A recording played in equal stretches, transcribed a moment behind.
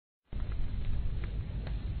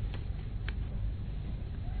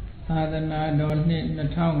သာသနာတော်နှစ်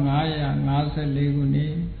2554ခုနှ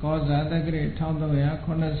စ်ကောဇာတက္ကရာ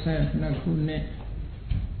1382ခုနှစ်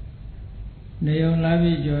နေုံလာ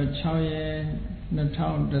ပြီကျော်6ရက်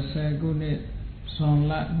2010ခုနှစ်ဇွန်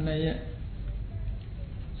လ2ရက်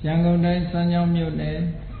ရန်ကုန်တိုင်းစမ်းချောင်းမြို့နယ်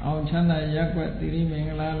အောင်ချမ်းသာရပ်ကွက်သီရိမင်္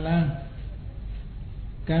ဂလာလမ်း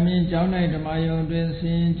ကံမြင့်ကျောင်း၌ဓမ္မယုံတွင်ဆ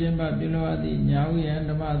င်းကျင်းပပြုလုပ်အပ်သည့်ညာဥယျာဉ်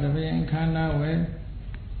ဓမ္မသဘင်အခမ်းအနားဝယ်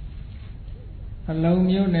အလုံး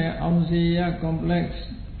မြို့နယ်အောင်စီရ complex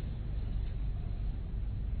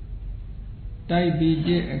တိုက်ပြီး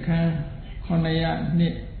တိအခန်း900နှ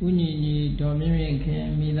စ်ဥညီညီတော်မြင့်မြင့်ခင်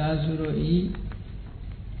မိသားစုတို့ဤ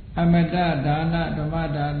အမတဒါနဓမ္မ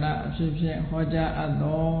ဒါနအဖြစ်ဖြင့်ဟောကြားအပ်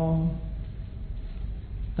သော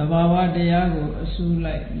သဘာဝတရားကိုအစု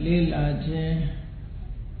လိုက်လေ့လာခြင်း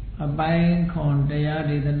အပိုင်းခွန်တရား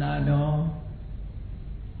ဒေသနာတော်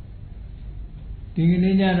ဒီက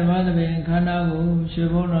နေ့ညဓမ္မသဘင်ခန္ဓာကိုရွှေ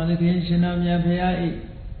ဘုန်းတော်သခင်ရှင်တော်မြတ်ဖရာဤ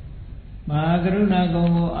မဟာကရုဏာကုံ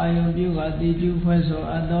ကိုအာယုံပြုကာတည်ကျူးဖွဲ့ဆို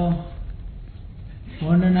အပ်သောဝ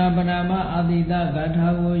န္ဒနာပနာမအာတိတဂါထာ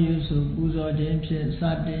ကိုယူစုပူဇော်ခြင်းဖြင့်စ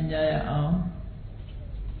တင်ကြရအောင်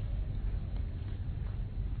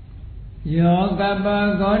ယောကပ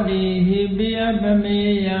ဂောတိဟိပိယပမေ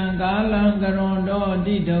ယံကာလံကရွန်တော်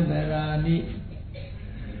တိဒုက္ခရာနိ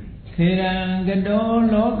ခေရံကတော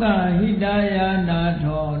လောကဟိတယာနာ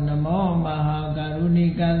ထောနမောမဟာကရုဏိ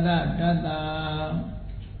ကတတတ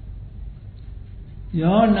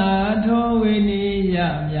ယောနာထောဝိနိယ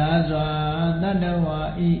မြာစွာတတ္တဝါ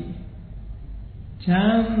ဤချ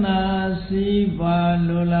မ်းသာစီးပွား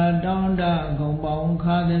လိုလားတောင်းတဂုံပေါင်း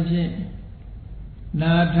ခါသည်ဖြင့်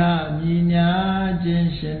နာထမြညာခြင်း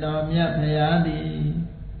ရှင်တော်မြတ်ဖရာသည်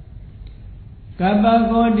ကပ္ပ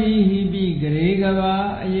ဂောတိဟိပိဂရေကဘာ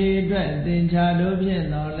အရေးအတွက်သင်္ချာတို့ဖြင့်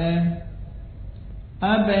တော်လဲ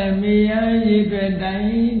အဘေမိယံရေအတွက်တို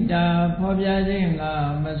င်းတာဖော်ပြခြင်းက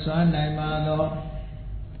မစွမ်းနိုင်ပါသော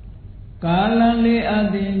ကာလလေးအ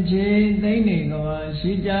သင်ချေသိမ့်နေကဘာ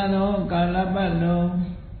ရှိကြသောကာလပတ်လုံး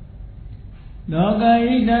လောကဣ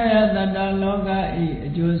ဒယတတလောကဤအ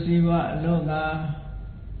ကျိုးစီးပွားအလောက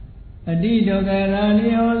အတိဒုက္ခရာနိ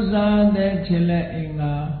ယောဇာတဲ့ချစ်လက်အင်္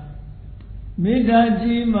ဂါမေတ္တာ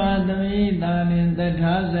ကြီးမာသမိတာနှင့်တ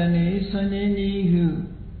ထာဇနီဆွန်ကြီးကြီးဟု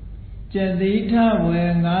ကျက်တိထဝ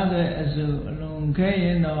ယ်ငါးသွဲအစုအလုံးခဲရ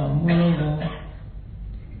င်တော်မူလို့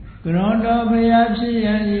ကရွန်တော်ဖရာဖြစ်ရ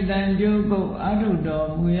န်ဤတန်ကျုပ်ကုတ်အထုတော်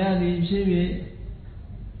မူရသည်ဖြစ်၍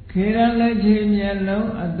ခေရလက်ချေမျက်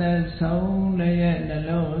လုံးအသက်ဆုံးလည်းနှ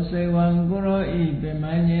လုံးစေဝံကိုရောဤပြမ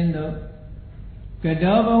ခြင်းတို့က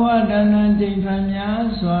တောဘဝတဏ္ဍကျိန်ဖန်များ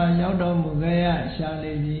စွာရောက်တော်မူခဲ့ရရှာ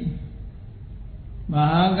လေပြီမ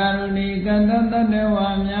ဟာကရုဏီကတ္တတတဝါ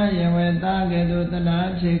များယဝေတာကဲ့သို့တနာ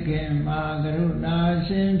ဖြစ်ခင်မဟာကရုဏာ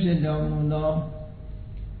ရှင်ဖြစ်တော်မူသော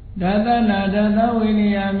ဒသနာဒသဝိန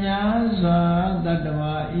ည်းများစွာတတ္တ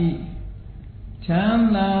ဝါဤချမ်း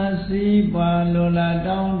သာစီးပွားလိုလား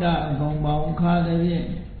တောင်းတဂုံပေါင်းခါသည်ဖြင့်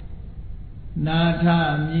နာထ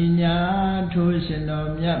မြညာထိုးရှင်တော်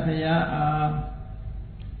မြတ်ဖရာအား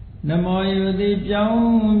နမောယုတိပြောင်း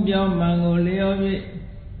မှန်ကိုလျော်၍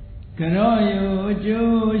ကရောယုအ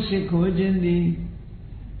ကျိုးရှိခိုးခြင်းသည်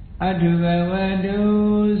အထုဘဝတု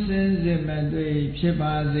စင်စစ်မသွေဖြစ်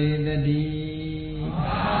ပါစေတည်း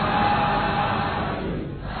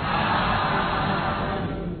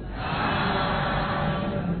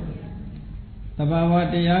သဘာဝ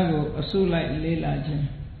တရားကိုအစုလိုက်လေ့လာခြင်း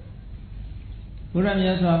ဘုရားမြ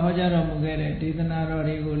တ်စွာဟောကြားတော်မူခဲ့တဲ့ဒေသနာတော်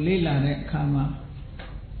တွေကိုလေ့လာတဲ့အခါမှာ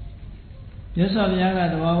မြတ်စွာဘုရားက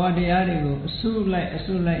သဘာဝတရားတွေကိုအစုလို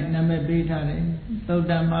က်နာမည်ပေးထားတယ်သုတ်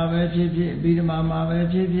တံမှာပဲဖြစ်ဖြစ်ဗိဓမာမှာပဲ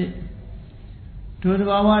ဖြစ်ဖြစ်ထိုသ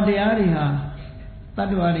ဘာဝတရားတွေဟာတတ္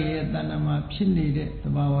တဝါတွေရဲ့တဏ္ဍာမှာဖြစ်နေတဲ့သ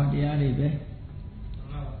ဘာဝတရားတွေပဲ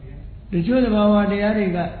တချို့သဘာဝတရားတွေ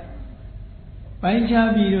ကပိုင်းခြား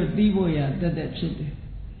ပြီးတော့သိဖို့ရတက်ဖြစ်တယ်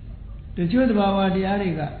တချို့သဘာဝတရား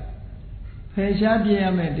တွေကဖယ်ရှားပြရ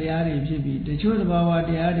မယ့်တရားတွေဖြစ်ပြီးတချို့သဘာဝ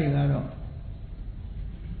တရားတွေကတော့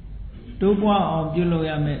တိုးပွားအောင်ပြုလုပ်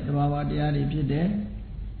ရမယ့်သဘာဝတရားတွေဖြစ်တယ်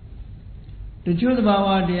တချို့သဘာဝ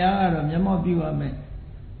တရားကတော့မျက်မှောက်ပြုရမယ်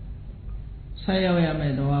ဆက်ရောက်ရမ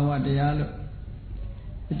ယ်သဘာဝတရားလို့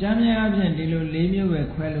အကျမ်းများအပြင်ဒီလို၄မျိုးပဲ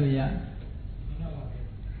ခွဲလို့ရတယ်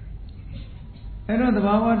အဲ့တော့သ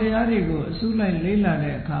ဘာဝတရားတွေကိုအစုလိုက်လေ့လာ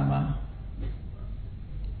တဲ့အခါမှာ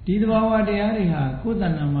ဒီသဘာဝတရားတွေဟာကိုယ်တ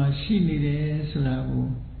ဏ္ဍာမှာရှိနေတယ်ဆိုတာကို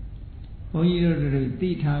ဘုန်းကြီးတို့သိ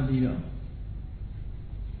ထားပြီးတော့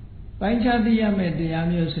ပိုင်းခြားသိရမယ့်တရား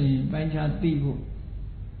မျိုးဆိုရင်ပိုင်းခြားသိဖို့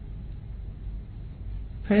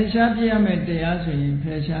ဖယ်ရှားပြရမယ့်တရားဆိုရင်ဖ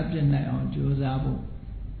ယ်ရှားပြနိုင်အောင်ကြိုးစားဖို့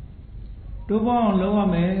တိုးပေါအောင်လုပ်ရ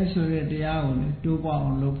မယ်ဆိုတဲ့တရားကိုလည်းတိုးပေါ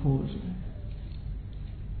အောင်လုပ်ဖို့ဆို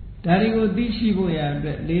ဒါတွေကိုသိရှိဖို့ရအတွ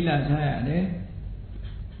က်လေးလာထားရတယ်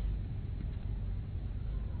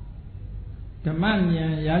ဓမ္မဉာ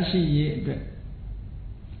ဏ်ရရှိရေးအတွက်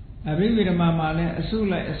အဘိဓမ္မာမှာလည်းအစု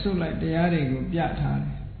လိုက်တရားတွေကိုပြထားတ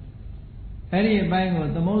ယ်အဲ့ဒီအပိုင်းကို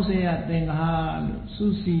သမုတ်စေယသင်္ဃာလို့စု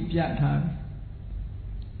စည်းပြထားတယ်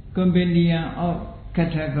Compendium of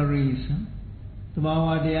Categories သဘာဝ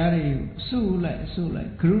တရားတွေကိုစုလိုက်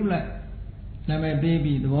group လိုက်နာမည်ပေး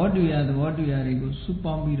ပြီးသဘောတူရတွေကိုစု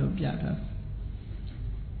ပေါင်းပြီးတော့ပြထားတယ်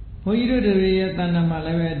ဘုန်းကြီးတို့တွေရဲ့တဏ္ဍာမှာလ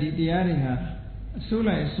ည်းပဲဒီတရားတွေဟာအစု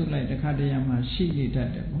လိုက်တစ်ခါတည်းမှာရှိနေတတ်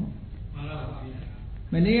တယ်ပေါ့မှန်ပါဗျာ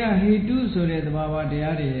မနေ့ကဟေတုဆိုတဲ့သဘာဝတ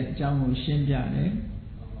ရားတွေရဲ့အကြောင်းကိုရှင်းပြတယ်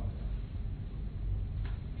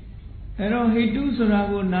အဲ့တော့ဟေတုဆိုတာ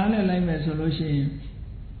ကိုနားလည်လိုက်မယ်ဆိုလို့ရှိရင်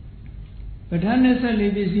ပဋ္ဌာန်း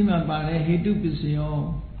24ပစ္စည်းမှာပါတဲ့ဟေတုပစ္စယော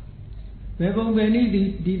ဘယ်ပုံပဲနည်း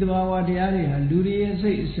ဒီသဘာဝတရားတွေဟာလူတွေရဲ့စိ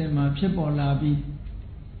တ်အစဉ်မှာဖြစ်ပေါ်လာပြီး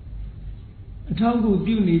အထောက်အကူ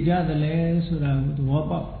ပြုနေကြသလဲဆိုတာကိုသဘော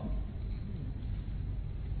ပေါက်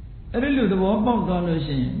အဲ့ဒီလိုသဘောပေါက်သွားလို့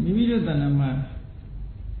ရှိရင်မိမိတို့တဏ္ဍာမှာ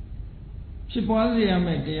ဖြစ်ပွားစေရမ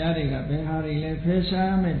ယ့်တရားတွေကဘယ်ဟာတွေလဲဖယ်ရှား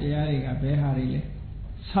ရမယ့်တရားတွေကဘယ်ဟာတွေလဲ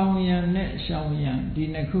ဆောင်ရံနဲ့ရှောင်ရံဒီ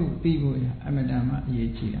နှစ်ခုသိဖို့ရအမတန်မှအ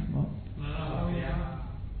ရေးကြီးတာပေါ့မှန်ပါဗျာ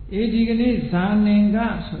ဒီကနေ့ဇာနင်္ဂ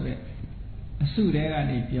ဆိုတဲ့အစုတဲက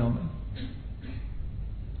နေပြောမယ်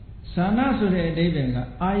ဇာနာဆိုတဲ့အဓိပ္ပာယ်က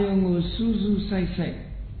အာယုံကိုစူးစူးစိုက်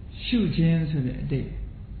ရှုခြင်းဆိုတဲ့အဓိပ္ပာယ်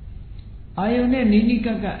အာယုံနဲ့နိနိက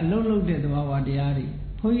ကအလုံးလုံးတဲ့သဘာဝတရားတွေ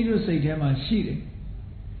ဘုန်းကြီးတို့စိတ်ထဲမှာရှိတယ်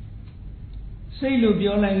စိတ်လို့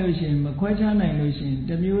ပြောလိုက်လို့ရှိရင်မခွဲခြားနိုင်လို့ရှိရင်တ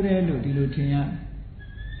စ်မျိုးတည်းလို့ဒီလိုထင်ရတယ်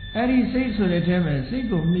အဲ့ဒီစိတ်ဆိုတဲ့ထဲမှာစိတ်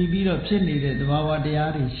ကိုမှီပြီးတော့ဖြစ်နေတဲ့သဘာဝတ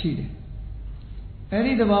ရားတွေရှိတယ်အဲ့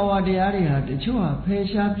ဒီသဘာဝတရားတွေဟာတချို့ဟာဖယ်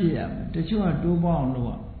ရှားပြရမယ်တချို့ဟာတိုးပေါအောင်လုပ်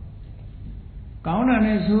ရကောင်းတာ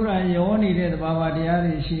နဲ့ဆိုးတာရောနေတဲ့သဘာဝတရား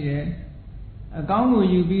တွေရှိတယ်အကောင်းကို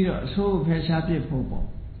ယူပြီးတော့အဆိုးကိုဖယ်ရှားပြဖို့ပေါ့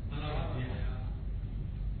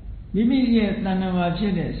မိမိရဲ့တဏ္ဍာမှာဖြ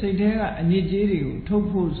စ်တဲ့စိတ်ထဲကအညစ်အကြေးတွေကိုထုတ်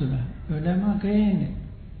ဖို့ဆိုတာဓမ္မခဲနဲ့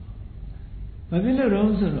ဘာဖြစ်လို့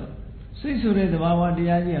တော့ဆိုတော့စိတ်ဆိုတဲ့သဘာဝတ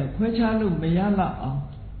ရားကြီးကခွဲခြားလို့မရလောက်အောင်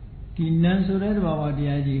ဒီနံဆိုတဲ့သဘာဝတ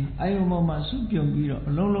ရားကြီးအာယုံပေါ်မှာစုပြုံပြီးတော့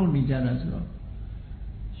အလုံးလုံးနေကြတာဆိုတော့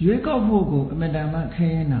ရွေးကောက်ဖို့ကိုအမတန်မှခဲ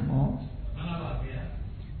ရင်တာပေါ့မှန်ပါဗျာ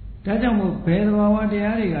ဒါကြောင့်မို့ဘယ်သဘာဝတ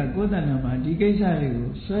ရားတွေကကိုယ်တဏ္ဍာမှာဒီကိစ္စတွေကို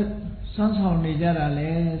ဆွမ်းဆောင်နေကြတာလဲ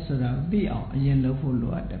ဆိုတာသိအောင်အရင်လုပ်ဖို့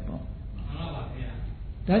လိုအပ်တယ်ပေါ့မှန်ပါဗျာ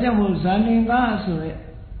ဒါကြောင့်မို့ဇာလင်္ကာဆိုတဲ့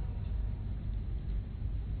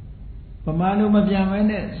ပမာလို့မပြန်မဲ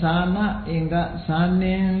နဲ့ဇာနာအင်္ဂဇာန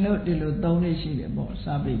င်လို့ဒီလိုသုံးနေရှိတယ်ပေါ့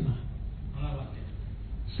စာပေမှာမှန်ပါဗျာ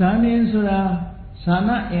ဇာနင်ဆိုတာဇာ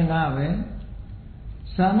နာအင်္ဂပဲ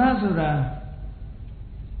ဇာနာဆိုတာ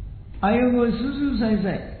အာယုံကိုစူးစူးဆို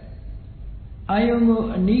င်အာယုံကို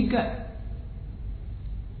အနိက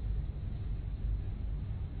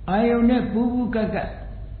အာယုံနဲ့ပူပူကက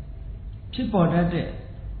ဖြစ်ပေါ်တတ်တဲ့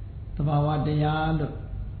သဘာဝတရားလို့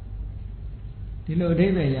ဒီလိုအဓိ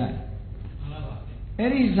ပ္ပာယ်ရတယ်အဲ့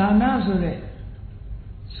ဒီဇာနာဆိုတဲ့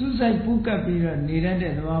စူးစိုက်ပူကပ်ပြီးတော့နေတတ်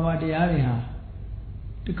တဲ့သဘာဝတရားတွေဟာ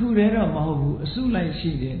တခုတည်းတော့မဟုတ်ဘူးအစုလိုက်ရှိ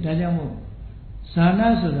တယ်ဒါကြောင့်မို့ဇာနာ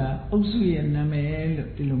ဆိုတာအုပ်စုရဲ့နာမည်လို့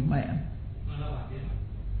ဒီလိုမှတ်ရမယ်မှန်ပါပါဗျာ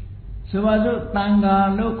ဆိုပါစို့တန်ဃာ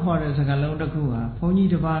လို့ခေါ်တဲ့စကားလုံးတစ်ခုဟာဘုန်းကြီး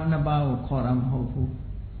တစ်ပါးနှစ်ပါးကိုခေါ်တာမဟုတ်ဘူးမှ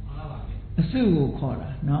န်ပါပါဗျာအစုကိုခေါ်တာ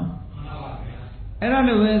နော်မှန်ပါပါဗျာအဲ့ဒါ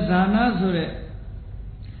လိုပဲဇာနာဆိုတဲ့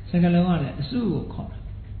စကားလုံးကလည်းအစုကိုခေါ်တာ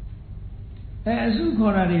အစု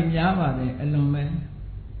ခေါ်တာတွေများပါတယ်အလွန်ပဲ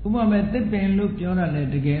ဥပမာသစ်ပင်လို့ပြောတာလေ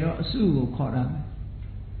တကယ်တော့အစုကိုခေါ်တာပဲ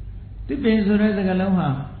သစ်ပင်ဆိုတဲ့စကားလုံးဟာ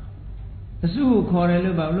အစုကိုခေါ်တယ်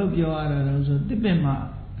လို့ဘာလို့ပြောရတာလဲဆိုသစ်ပင်မှာ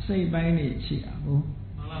အစိတ်ပိုင်းတွေရှိတာဟုတ်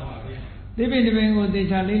မှန်ပါပါဗျာသစ်ပင်တစ်ပင်ကိုသေ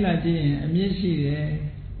ချာလေ့လာကြည့်ရင်အမြင့်ရှိတယ်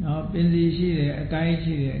နော်ပင်စီရှိတယ်အကိုင်း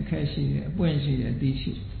ရှိတယ်အခက်ရှိတယ်အပွင့်ရှိတယ်အသီး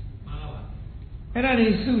ရှိတယ်မှန်ပါပါအဲ့ဒါတွေ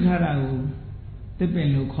စုထားတာကိုသစ်ပင်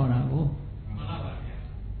လို့ခေါ်တာကိုမှန်ပါပါဗျာ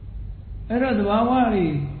အဲ့တော့သဘာဝတွေ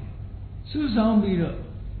စုဆောင်ပြီးတော့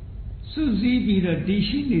စုစည်းပြီးတော့တည်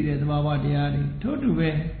ရှိနေတဲ့သဘာဝတရားတွေထို့တူပဲ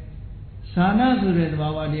ဇာနာဆိုတဲ့သဘာ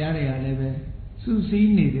ဝတရားတွေကလည်းပဲစုစ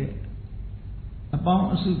ည်းနေတဲ့အပေါင်း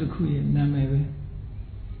အစုတစ်ခုရဲ့နာမည်ပဲ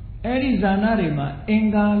အဲ့ဒီဇာနာတွေမှာအင်္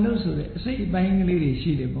ဂါလို့ဆိုတဲ့အစိတ်အပိုင်းကလေးတွေ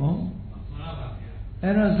ရှိတယ်ပေါ့မှန်ပါပါဗျာ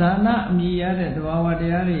အဲ့တော့ဇာနာအမည်ရတဲ့သဘာဝတ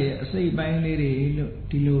ရားတွေရဲ့အစိတ်အပိုင်းလေးတွေလို့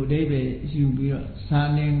ဒီလိုအဓိပ္ပာယ်ယူပြီးတော့ဇာ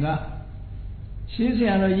နင်္ဂရှင်းဆ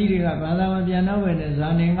ရာတော်ကြီးတွေကဘာသာမပြန်တော့ပဲနဲ့ဇာ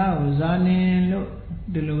နင်္ဂကိုဇာနင်လို့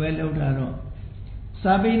ဒီလိုပဲလောက်တာတော့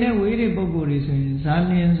စာပေနဲ့ဝေးတဲ့ပုဂ္ဂိုလ်တွေဆိုရင်ဇာ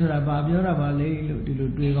နင်ဆိုတာဘာပြောတာပါလဲလို့ဒီလို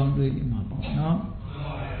တွေးကောင်းတွေးနေမှာပေါ့နော်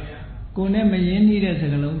ကိုယ်နဲ့မရင်းနှီးတဲ့စ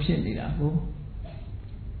ကားလုံးဖြစ်နေတာကို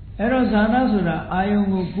အဲ့တော့ဇာနာဆိုတာအာယုံ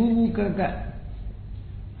ကိုပူးပူးကက်ကက်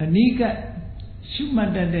အနိကရှုမှ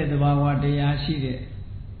တ်တတ်တဲ့သဘာဝတရားရှိတဲ့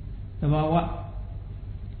သဘာ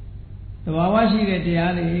ဝရှိတဲ့တ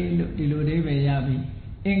ရားတွေလို့ဒီလိုအဓိပ္ပာယ်ရပြီ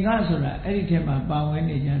အင်္ဂဆိုတာအဲ့ဒီထဲမှာပါဝင်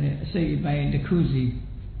နေကြတဲ့အစိတ်အပိုင်းတစ်ခုစီ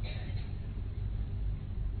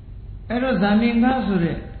အဲ့တော့ဇာနင်္ဂဆို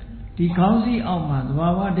တဲ့ဒီခေါင်းစည်းအောက်မှာသဘာ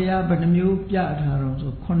ဝတရားဘယ်နှမျိုးပြထားတော့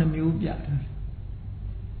ဆို9မျိုးပြထားတယ်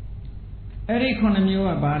အဲ့ဒီ9မျိုး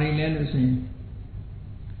ကဘာတွေလဲလို့ဆိုရင်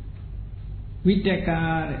ဝိတက္က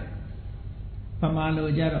တဲ့ပမာ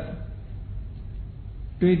လို့ကြတော့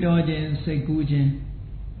တွေးတောခြင်းစိတ်ကူးခြင်း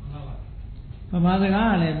ပမာစ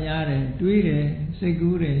ကားကလည်းများတယ်တွေးတယ်စိတ်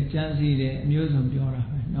ကူးတယ်ကြံစည်တယ်အမျိုးစုံပြောတာ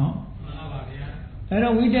ပဲเนาะမှန်ပါပါဗျာအဲ့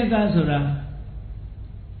တော့ဝိတက္ကဆိုတာ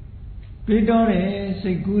တွေးတောတယ်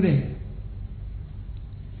စိတ်ကူးတယ်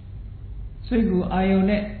စိတ်ကူအာယုံ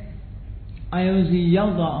နဲ့အာယုံစီရော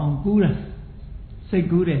က်သွားအောင်ကူးတာစိတ်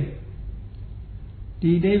ကူးတယ်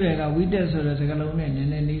ဒီအဓိပ္ပာယ်ကဝိတက်ဆိုတဲ့စကားလုံးနဲ့နည်း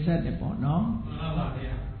နည်းနှိစက်တယ်ပေါ့နော်မှန်ပါ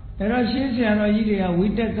ဗျာအဲ့တော့ရှင်းဆရာတော်ကြီးတွေကဝိ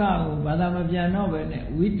တက်ကကိုဘာသာမပြန်တော့ပဲနဲ့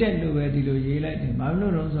ဝိတက်လို့ပဲဒီလိုရေးလိုက်တယ်ဘာ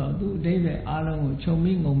လို့လဲဆိုတော့သူ့အဓိပ္ပာယ်အားလုံးကိုခြုံ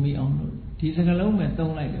ပြီးငုံပြီးအောင်လို့ဒီစကားလုံးပဲ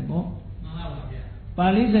သုံးလိုက်တယ်ပေါ့မှန်ပါဗျာပါ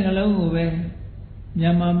ဠိစကားလုံးကိုပဲမြ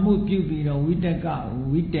န်မာမှုပြုပြီးတော့ဝိတက်က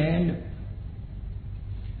ဝိတက်လို့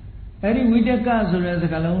အဲ့ဒီဝိတက်ကဆိုတဲ့စ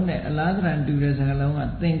ကားလုံးနဲ့အလားတန်တူတဲ့စကားလုံးက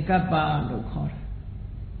သင်္ကပ္ပလို့ခေါ်တယ်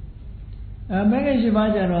မဂ္ဂင်၈ပါး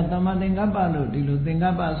ကျတော့သမ္မာသင်္ကပ္ပလို့ဒီလိုသင်္က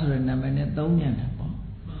ပ္ပဆိုတဲ့နာမည်နဲ့သုံးမြန်တာပေါ့မှ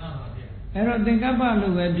န်ပါပါဗျာအဲ့တော့သင်္ကပ္ပ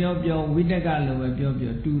လို့ပဲပြောဝိတက်ကလို့ပဲပြော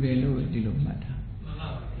တူတယ်လို့ဒီလိုမှတ်တာမှန်ပါ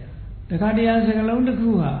ပါဗျာတခါတည်းစကားလုံးတစ်ခု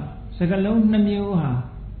ဟာစကားလုံး2မျိုးဟာ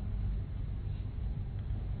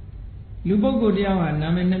လူပုဂ္ဂိုလ်တယောက်ဟာနာ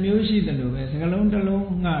မည်2မျိုးရှိတယ်လို့ပဲစကားလုံးတစ်လုံး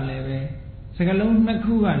ကလည်းပဲစကားလုံး2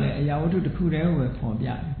ခုကလည်းအရာဝတ္ထုတစ်ခုတည်းကိုပဲဖော်ပြ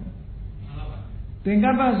တယ်ပေါ့မှန်ပါပါသင်္က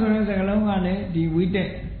ပ္ပဆိုတဲ့စကားလုံးကလည်းဒီဝိတ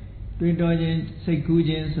က်တွေးတောခြင်းစိတ်ကူး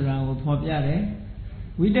ခြင်းဆိုတာကိုဖော်ပြတယ်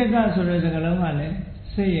ဝိတက်ကဆိုတဲ့စကားလုံးကလည်း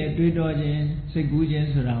စိတ်ရဲ့တွေးတောခြင်းစိတ်ကူးခြင်း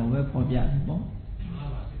ဆိုတာကိုပဲဖော်ပြတယ်ပေါ့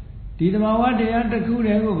ဒီသဘာဝတရားတစ်ခုတ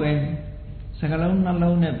ည်းကိုပဲစကားလုံးနှ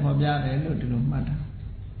လုံးနဲ့ဖော်ပြတယ်လို့ဒီလိုမှတ်တာ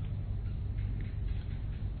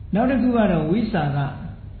နောက်တစ်ခုကတော့ဝိစာရ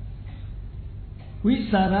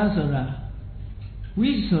ဆိုတာ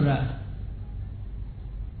ဝိဆိုတာ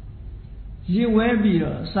ရည်ဝဲပြီး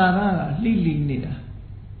တော့စာရကလှိလိနေတာ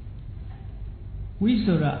ဝိ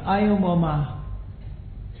ဆိုတာအာယုံပေါ်မှာ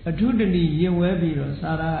အထုတတိရင်ဝဲပြီးတော့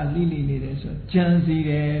စာရကလိလိနေတယ်ဆိုကြံစီ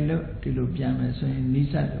တယ်လို့ဒီလိုပြန်မယ်ဆိုရင်နိစ္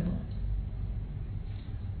စတယ်ပေါ့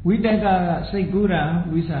ဝိတက်ကစိတ်ကူးတာ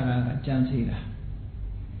ဝိစာရကကြံစီတာ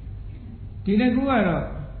ဒီတစ်ခုကတော့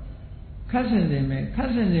ခက်ဆင်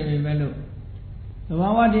ပဲလို့သဘာ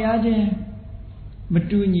ဝတရားချင်းမ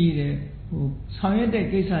တူညီတယ်ဟိုဆောင်ရွက်တဲ့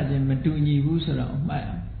ကိစ္စချင်းမတူညီဘူးဆိုတော့မှတ်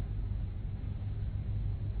အောင်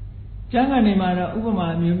ကျမ်းဂန်တွေမှာတော့ဥပမာ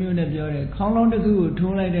မျိုးမျိုးနဲ့ပြောတယ်ခေါင်းလောင်းတစ်ခုကို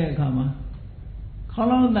ထိုးလိုက်တဲ့အခါမှာခေါင်း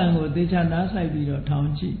လောင်းအတန်ကိုသေချာနားဆိုင်ပြီးတော့ထောင်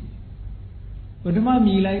ကြည့်ပထမမြ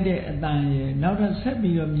ည်လိုက်တဲ့အတန်ရယ်နောက်ထပ်ဆက်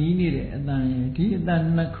ပြီးတော့မြည်နေတဲ့အတန်ရယ်ဒီအတန်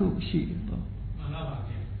2ခုရှိတယ်ပေါ့မှန်ပါပါ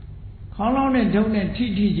ဗျာခေါင်းလောင်းနဲ့ဒုတ်နဲ့ထိ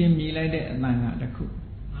ချင်းမြည်လိုက်တဲ့အတန်ကတစ်ခု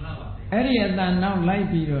မှန်ပါပါဗျာအဲ့ဒီအတန်နောက်လိုက်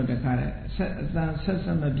ပြီးတော့တခါတဲ့အတန်ဆ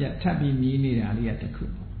က်မပြတ်ထပ်ပြီးမြည်နေတာလေးကတစ်ခု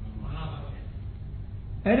မှန်ပါပါဗျာ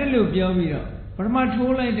အဲ့ဒါလို့ပြောပြီးတော့ပထမ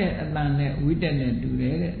ထိုးလိုက်တဲ့အတန်နဲ့ဝိတက်နဲ့တူတ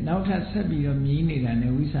ယ်တဲ့နောက်ထပ်ဆက်ပြီးတော့မြည်နေတာ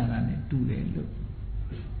နဲ့ဝိစာရနဲ့တူတယ်လို့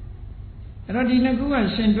အဲ့တော့ဒီနှစ်ခုက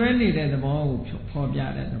ရှင်တွဲနေတဲ့သဘောကိုဖော်ပြ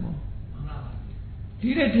တဲ့သဘောဒီ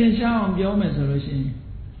တဲ့ထင်ရှားအောင်ပြောမယ်ဆိုလို့ရှိရင်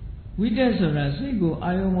ဝိတက်ဆိုတာစိတ်ကို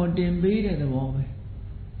အာယုံပေါ်တင်ပေးတဲ့သဘောပဲ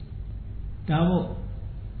ဒါမို့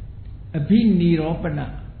အဘိနိရောပန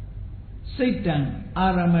စိတ်တံအာ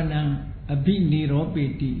ရမဏံအဘိနိရောပေ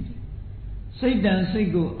တိစိတ်တံစိတ်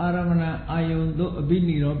ကိုအာရမဏအာယုံတို့အဘိ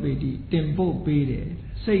နိရောပေတိတင်ပို့ပေးတယ်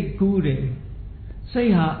စိတ်ကူးတယ်စိ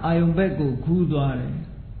တ်ဟာအာယုံဘက်ကိုကူးသွားတယ်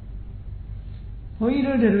ဘုန်းကြီး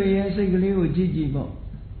တို့တွေရဲ့စိတ်ကလေးကိုကြည့်ကြည့်ပေါ့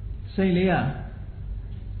စိတ်လေးက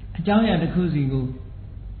အကြောင်းအရာတစ်ခုစီကို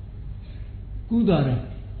ကူးသွားတယ်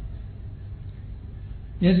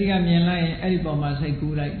မျက်စိကမြင်လိုက်ရင်အဲ့ဒီပေါ်မှာစိတ်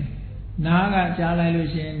ကူးလိုက်တယ်နားကကြားလိုက်လို့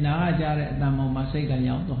ရှိရင်နားကကြားတဲ့အတန်ပေါ်မှာစိတ်က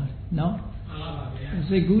ရောက်သွားတယ်နော်မှန်ပါပါဗျာ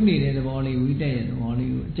စိတ်ကူးနေတဲ့သဘောလေးဝိတက်ရဲ့သဘောလေး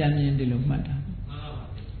ကိုအကြံဉာဏ်ဒီလိုမှတ်တာမှန်ပါပါ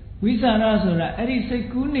ဝိစာရဆိုတာအဲ့ဒီစိတ်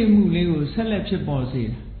ကူးနေမှုလေးကိုဆက်လက်ဖြစ်ပေါ်စေ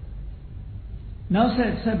တာနောက်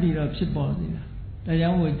ဆက်ပြီးတော့ဖြစ်ပေါ်စေတာဒါကြော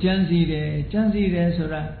င့်မို့ကြံစီတယ်ဆို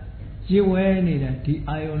တာရည်ဝဲနေတာဒီ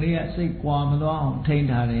အာယုံလေးကစိတ်ကွာမသွားအောင်ထိန်း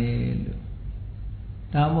ထားတယ်လို့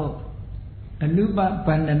ဒါမို့အနုပဗ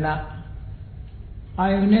န္ဒနာအာ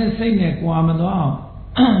ယုန်နဲ့စိတ်နဲ့ကွာမသွားအောင်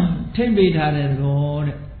ထိမ့်ပေးထားတဲ့သဘော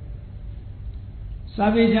တဲ့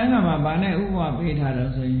Sabi Janga Mabane Uwa Beta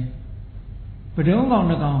Padung on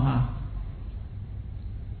the Gongha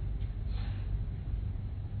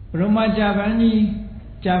Roma Javani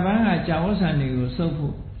Javanga Javosani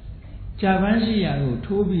Sofu Javansi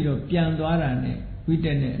Tobi of Pianduarane,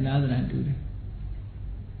 Witten another than today.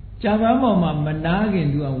 Javamoma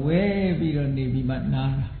Managin do a way bigger Navy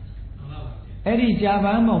Matnara. Eddie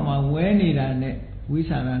Javamoma, when it and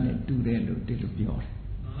Wisarane do their little pure.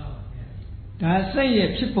 I say a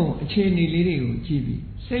chipo, a chainy lady, Chibi.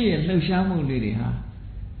 Say a low shamu lady, ha.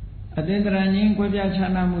 A then running Quaja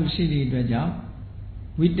Chanamu City Dredja.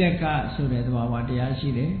 With the car so that the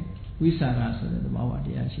Wawatiashi, Wisara so that the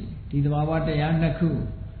Wawatiashi. Did the Wawatianaku,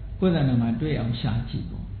 put on my way on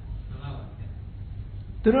Shachibo.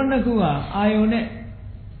 Turonakua, Ione,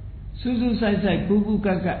 Suzu Sai Bubu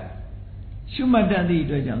Kaka, Shumadadi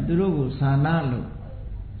Dredja, Durogo Sanalo.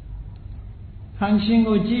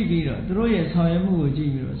 Hanshingo Jibiro, Droya Soyamu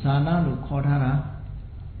Jibiro, Sanalo Kotara.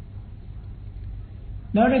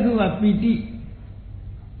 Naragu Piti.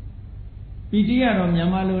 Piti are on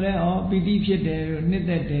Yamalule or Piti Pite,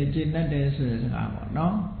 Nidde, Jinade,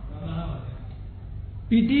 no?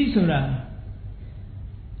 Piti Sura.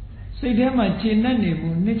 Say them a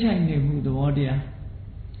Chinanimu, Nichanimu, the Wadia.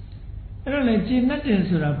 I don't let Chinat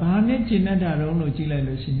Sura, Bahane Chinata, Rono Chila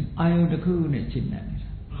Lucy, Io the Kune Chinat.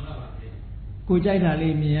 Kujaita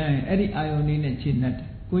Limia, Eddie Ionine Chinat.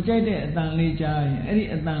 Kujaita Atanli Jai, Eddie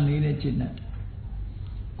Atanli Chinat.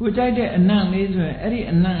 Kujaita Anan Israel, Eddie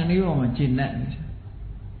Anan Niroma Chinat.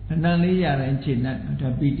 Anan Lia and Chinat, the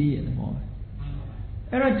BD at the moment.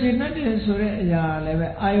 Era Chinat is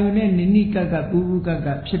Soria, Ione, Ninika,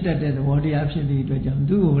 Bubuka, Chitted, the Wadi Absolutely to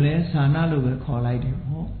Jamdu, Sanalu will call it.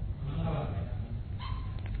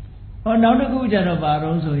 Oh, now the Guja of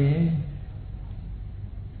Baron, yeah.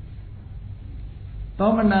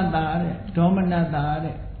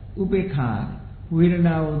 Dominatare, Ubekar, we are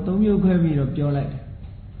now Domu Kavi of Jolet.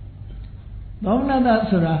 Dominata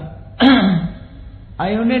Sura,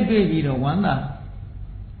 Ione Baby of Wanda.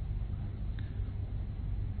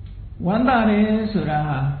 Wanda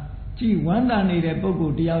Sura, gee, Wanda need a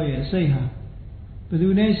book, Dia, say her. But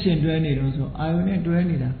do nation do any also, Ione do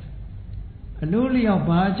any that. And only of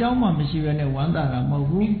Bajama, Michigan and Wanda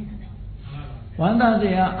Mahu. Wanda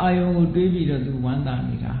they are Ion baby to do Wanda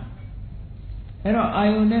Nita. Ero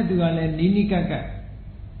Ione do a Ninika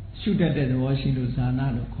shoot at the Washington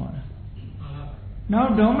Sana corner.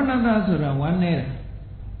 Now Dominata Sura one era.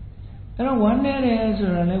 Ero one era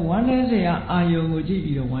Sura, one is a Ion will give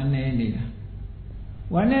you one era.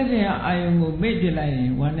 One is a Ion will make the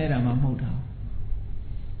line, one era Mamota.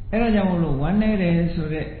 Era Jamolo, one era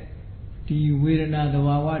Sura, the Wirana, the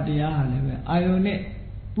Wawa, the Ahale, Ione.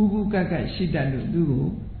 Bubu Kaka Shita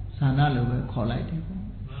do Sanalo call it.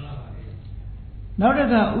 Now that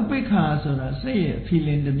Upeka Sora say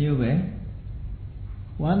feeling the Mube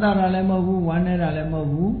Wanda Ralemovu, one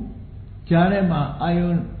Ralemovu, Jarema,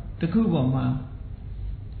 Ion, the Kuboma,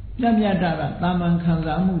 Yamyadara, Taman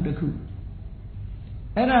Kanzamu the Ku.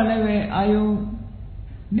 Era leve Ion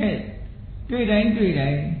net,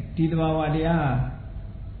 Tweeday, Tidwawadia.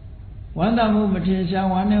 Wanda mu Matisha,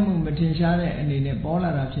 one mu Matisha, and in a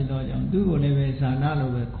polar Rapsido, do live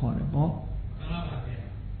Sanalo corner.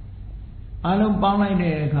 Alum Bama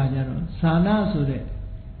de Kajaro, Sana Sude,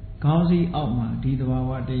 Kausi Outma,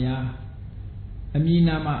 Didwa Dea,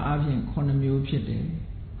 Aminama Avin, Konamu Pite.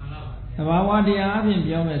 Abawa de Avin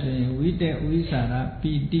Biomes, we de Wisara,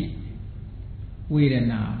 PD,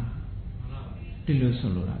 Wirena,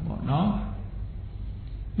 Tilusula, no?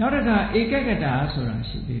 Not a Ekagata Sura,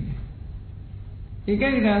 she did.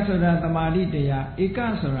 Ekagata Sura, the Malidea,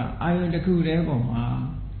 Ekasura, I will the Kurego,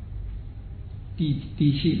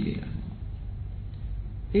 the sheep.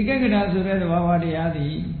 Ekagata Sura, the Wawadi,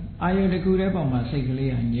 I will the Kurego,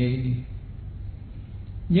 Masically and Yadi.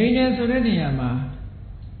 Yana Sureniama,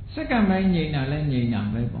 second man Yana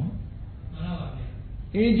Lanyana Bebo.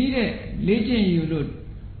 A did legend you look,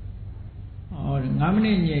 or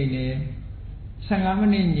Namanin Yane,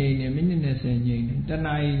 Sangamanin Yane, Minines and Yane,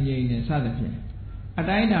 Tanai Yane, Southern. A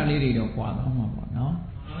dina lady of Quadra, no?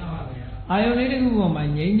 I only go my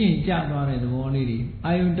Yane Jabba at the wall lady.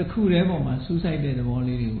 I own the cool ever, suicide at the wall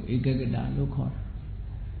lady, Egagada, look on.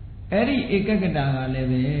 Eddie Egagada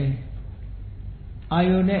leve. I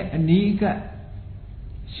own a Nika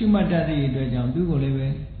Shumadadi, the John Dugo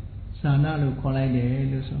leve, Sanalu collide,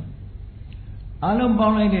 Luso. Alum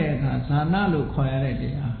Bonade, Sanalu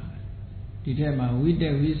collide. Ditema with the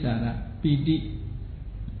Visara, PD.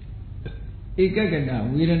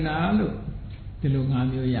 Ekagada, Viranalo, the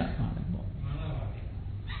Lungamio Yap.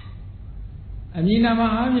 အမည်နာမ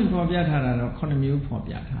အားဖြင့်ဖော်ပြထားတာတော့9မျိုးဖော်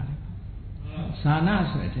ပြထားတယ်ဇာနာ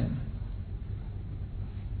ဆိုတဲ့မှာ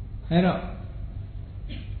အဲ့တော့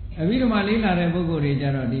အဘိဓမ္မာလေးလာတဲ့ပုဂ္ဂိုလ်တွေကြ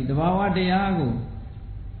တော့ဒီသဘာဝတရားကို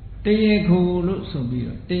တရေခိုလို့ဆိုပြီး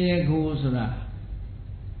တော့တရေခိုဆိုတာ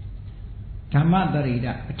ဓမ္မတရိဒ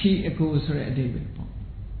အထီအကိုဆိုတဲ့အဓိပ္ပာယ်ပေါ့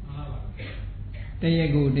တရေ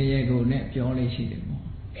ကိုနဲ့ပြောလို့ရှိတယ်ပေါ့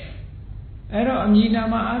အဲ့တော့အမည်နာ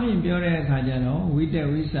မအပြင်ပြောတဲ့အခါကျတော့ဝိတ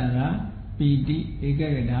ဝိသရာပီတိဧက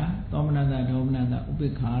ဂတသောမနတဒေါမနတဥ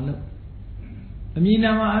ပိ္ပခာလို့အမည်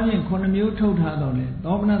နာမအပြင်9မျိုးထုတ်ထားတော့လေ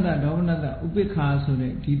သောမနတဒေါမနတဥပိ္ပခာဆို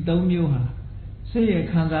တဲ့ဒီ3မျိုးဟာစိတ်ရဲ့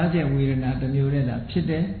ခံစားချက်ဝေဒနာတစ်မျိုးတည်းသာဖြစ်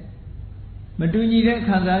တယ်မတူညီတဲ့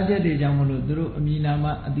ခံစားချက်တွေကြောင့်မလို့သူတို့အမည်နာမ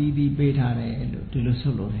အသီးသီးပေးထားတယ်လို့ဒီလို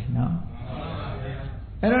ဆိုလို့တယ်နော်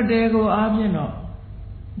အဲ့တော့တေကိုအားဖြင့်တော့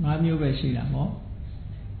5မျိုးပဲရှိတာပေါ့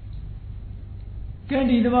ကဲ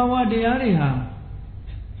ဒီသဘာဝတရားတွေဟာ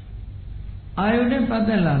အာယုန်နဲ့ပတ်သ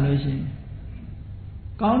က်လာလို့ရှိရင်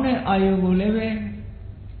ကောင်းတဲ့အာယုန်ကိုလည်းပဲ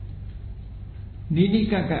နိတိ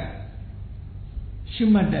ကကရှု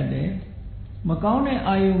မှတ်တတ်တယ်မကောင်းတဲ့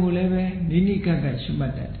အာယုန်ကိုလည်းပဲနိတိကကရှုမှ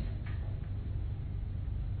တ်တတ်တယ်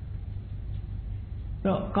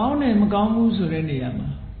တော့ကောင်းတယ်မကောင်းဘူးဆိုတဲ့နေရာမှာ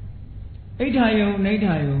အိဋ္ဌာယုံနိဋ္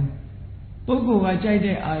ဌာယုံပုဂ္ဂိုလ်ကကြိုက်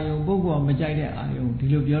တဲ့အာယုံပုဂ္ဂိုလ်ကမကြိုက်တဲ့အာယုံဒီ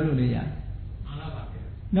လိုပြောလို့လည်းရတယ်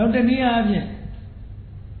နောက်တနည်းအားဖြင့်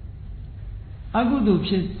အကုသိုလ်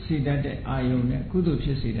ဖြစ်စေတတ်တဲ့အာယုန်နဲ့ကုသိုလ်ဖြ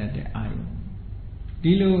စ်စေတတ်တဲ့အာယုန်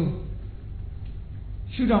ဒီလို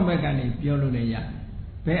ရှုထောင့်ဘက်ကနေပြောလို့လည်းရတယ်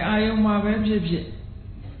ဘယ်အာယုန်မှာပဲဖြစ်ဖြစ်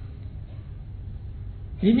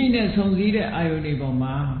မိမိနဲ့ဆုံစည်းတဲ့အာယုန်တွေပေါ်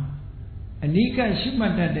မှာအနိကရှုမှ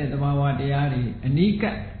တ်တတ်တဲ့သဘာဝတရားတွေအနိက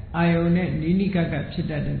အာယုန်နဲ့နိနိကကဖြစ်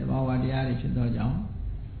တတ်တဲ့သဘာဝတရားတွေဖြစ်သောကြောင့်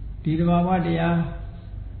ဒီသဘာဝတရား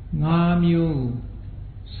5မျိုး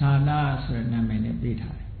ဇာနာဆိုတဲ့နာမည်နဲ့ပေး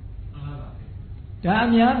ထားတယ်ဒါအ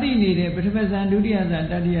များသိနေတဲ့ပထမဇန်ဒုတိယဇန်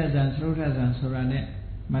တတိယဇန်သရုတ်ထဇန်ဆိုတာနဲ့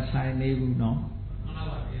မဆိုင်သေးဘူးနော်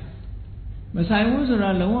မဆိုင်ဘူးဆိုတာ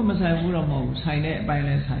လုံးဝမဆိုင်ဘူးတော့မဟုတ်ဘူးဆိုင်တဲ့အပိုင်း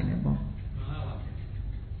လဲဆိုင်တယ်ပေါ့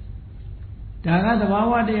ဒါကသဘာ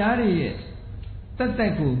ဝတရားတွေရဲ့တက်တ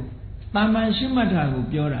က်ကိုတာမန်ရှုမှတ်တာကို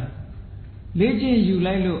ပြောတာလေ့ကျင့်ယူ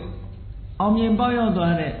လိုက်လို့အောင်မြင်ပေါက်ရောက်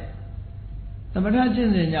သွားတဲ့သမထကျင့်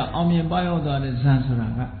စဉ်ကြောင့်အောင်မြင်ပေါက်ရောက်သွားတဲ့ဇန်ဆိုတာ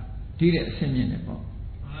ကဒီတဲ့အဆင့်မြင့်တယ်ပေါ့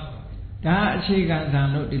ဒါအခြေခံဇန်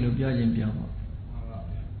လို့ဒီလိုပြောခြင်းပြောပေါ့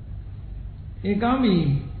ဧကောင်းပြီ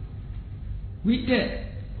ဝိ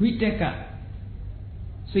တက်က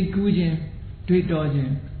စိတ်ကူးခြင်းတွေးတောခြ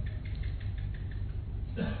င်း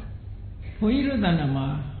ဘုန်းကြီးတို့တဏ္ဍာမှာ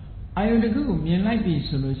အာယုန်တစ်ခုကိုမြင်လိုက်ပြီ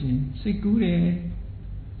ဆိုလို့ရှိရင်စိတ်ကူးတယ်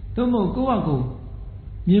သို့မဟုတ်ကိုယ့်ဟာကိုယ်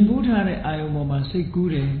မြင်ဘူးထားတဲ့အာယုန်ပေါ်မှာစိတ်ကူး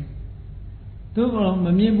တယ်သို့မဟုတ်မ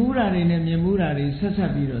မြင်ဘူးတာတွေနဲ့မြင်ဘူးတာတွေဆက်ဆ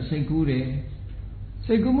က်ပြီးတော့စိတ်ကူးတယ်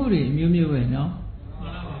စိတ်ကူးမှုတွေအမျိုးမျိုးပဲနော်မှ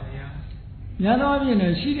န်ပါဗျာများသောအားဖြင့်လ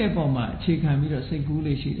ည်းရှိတဲ့ပုံမှာအခြေခံပြီးတော့စိတ်ကူး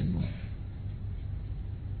လေးရှိတယ်ပေါ့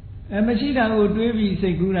မရှိတာကိုတွေးပြီးစိ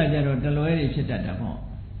တ်ကူးတာကြတော့တလွဲတွေဖြစ်တတ်တာပေါ့မှ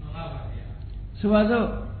န်ပါဗျာဆိုပါစို့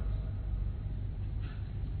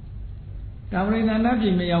တာဝရိန္ဒနာပြ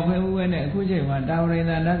ည်မရောက်ခဲဘူးပဲနဲ့အခုချိန်မှာတာဝရိန္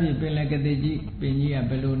ဒနာပြည်ပင်လယ်ကတိကြီးပင်ကြီးက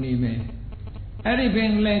ဘယ်လိုနေမယ်အဲ့ဒီပင်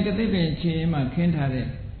လယ်ကတိပင်ချင်းမှာခင်းထားတဲ့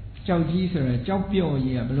ကြောက်ကြီးဆိုရယ်ကြောက်ပြော့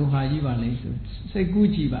ကြီးကဘယ်လိုဟာကြီးပါလဲဆိုစိတ်ကူး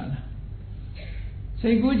ကြည့်ပါလားစိ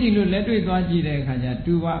တ်ကူးကြည့်လို့လက်တွေ့သွားကြည့်တဲ့အခါကျ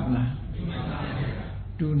တူပါမလား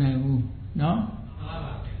တူနိုင်ဘူးနော်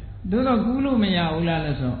တို့တော့ကူးလို့မရဘူးလား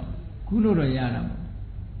လဲဆိုကူးလို့တော့ရတာပေါ့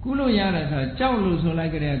ကူးလို့ရတယ်ဆိုတော့ကြောက်လို့ဆိုလို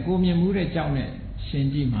က်ကြတဲ့ကိုမြင်မှုတဲ့ကြောက်နဲ့ရှင်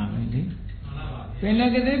ကြည့်မှာပဲလေပင်လ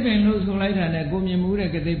ည်းကတိပင်လို့ဆိုလိုက်တာနဲ့ကိုမြင်မှုတဲ့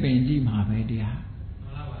ကတိပင်ကြည့်မှာပဲတရား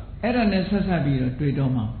အဲ့ဒါနဲ့ဆက်ဆက်ပြီးတော့တွေး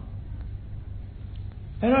တော့မှာ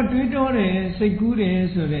အဲ့တော့တွေးတော့တယ်စိတ်ကူးတယ်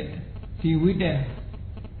ဆိုတဲ့ဒီဝိတက်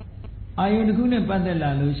အာယုန်တစ်ခုနဲ့ပတ်သက်လာ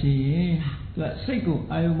လို့ရှိရင်သူကစိတ်ကို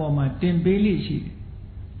အာယုန်ပေါ်မှာတင်ပေးလိရှိတယ်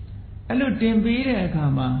အဲ့လိုတင်ပေးတဲ့အခါ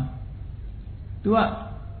မှာသူက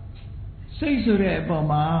စိတ်ဆိုတဲ့အပေါ်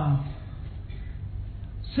မှာ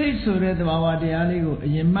စိတ်ဆိုတဲ့သဘာဝတရားလေးကိုအ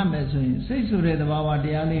ရင်မှတ်မယ်ဆိုရင်စိတ်ဆိုတဲ့သဘာဝတ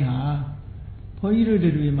ရားလေးဟာဘုန်းကြီးတို့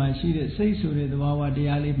တွေမှာရှိတဲ့စိတ်ဆိုတဲ့သဘာဝတ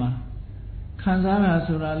ရားလေးမှာခံစားတာ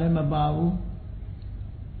ဆိုတာလည်းမပါဘူး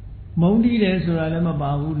မုန်းတီးတယ်ဆိုတာလည်းမ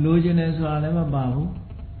ပါဘူးလိုချင်တယ်ဆိုတာလည်းမပါဘူး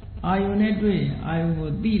အာယုန်နဲ့တွေ့ရင်အာယုန်ကို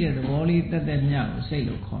သိတဲ့သဘောလေးတက်တက်မြတ်ကိုစိတ်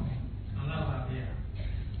လို့ခေါ်တယ်မှန်ပါပါဗျာ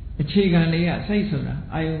အခြေခံလေးကစိတ်ဆိုတာ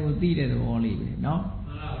အာယုန်ကိုသိတဲ့သဘောလေးပဲเนาะ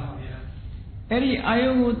မှန်ပါပါဗျာအဲ့ဒီအာယု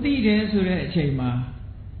န်ကိုသိတယ်ဆိုတဲ့အချိန်မှာ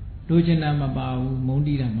လိုချင်တာမပါဘူးမုန်း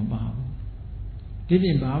တီးတာမပါဘူးဒီပြ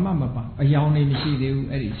င်ဘာမှမပါအယောင်နေမရှိသေးဘူး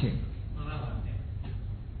အဲ့ဒီအချိန်မှန်ပါပါဗျာ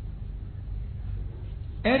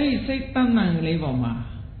အဲ့ဒီစိတ်တတ်မှန်ကလေးပေါ်မှာ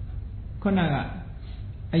ခုနက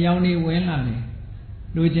အယောင်နေဝင်လာတယ်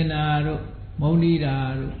လိုချင်တာတို့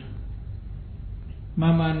Maunida,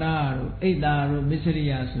 Mamana, Eda,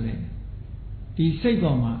 Miseria, the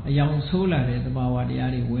Segoma, a young solar, the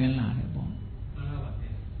Bawadiari, Wenla.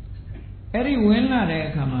 Every Wenla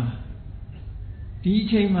there, Kama.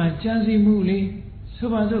 DJ ma chansi muli,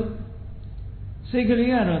 Subazu.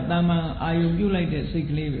 Secretary Dhamma, I you like that sick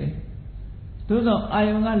leave. Those are I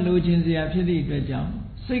am not losing the absolute jam.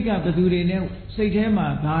 Sick up the duty, sick him,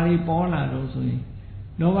 Bari Paula, also.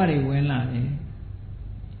 Nobody went lade.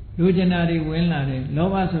 Lujanari went lade,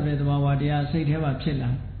 Lovas of the Mawadia, sick him up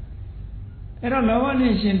chilla. At a lower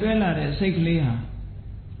nation dweller, sick leha.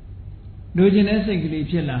 Lujanesically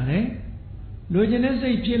chilla, eh?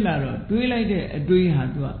 Lujanesic chilla, do you like a dui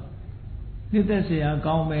hadwa? Let us say a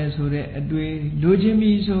government so a dui,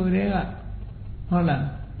 Lujimi so there.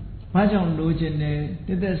 Hola. Majon Lujine,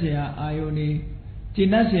 let us say a ioni,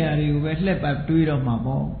 Chinasiari, wet lep up to it of my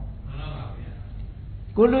ball.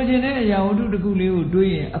 Golujine, Yaudu the Gulu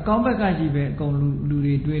doing a compacati, go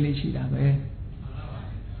Ludi Dwelly Shida.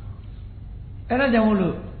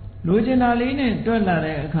 Erajamulu, Lujinaline,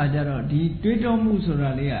 Dwellare, Kajaro, the Twito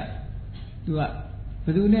Musuralia. To a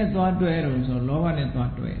Padune thought to errors or lower than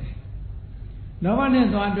thought to it. Lower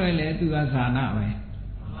than thought to a to a Sana.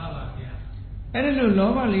 Erelu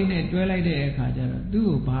lower line twilight a Kajara,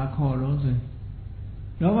 do bark horrors.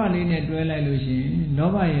 Lower line twilight illusion,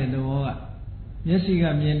 lower the war.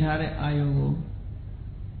 Yesiga Mientare Iogo.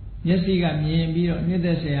 Yesiga Mien Biro,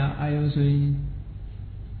 neither say Ioso.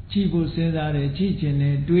 Chibu says that a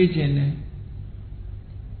chichen, twitchen.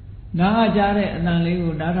 Naha Jare and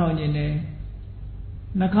Nalego, not on your name.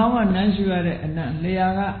 Nakama Nansuare and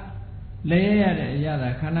Leaga, Leia,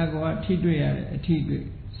 Yada, Kanagawa, Tidria, Tidri.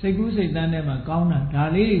 Segu say Danema, Gauna,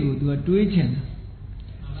 Dali, to a twitchen.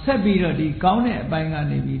 Sabiro, the Gauna Banga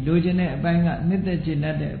Nevi, Logene Banga, Nita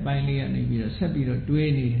Geneta, Bangia Nevi, Sabiro,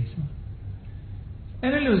 Dueni.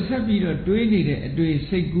 And a little Sabiro, Dueni, a Due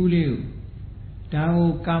Segulio.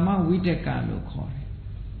 Dao Kama Witeka local.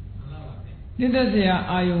 Nita say,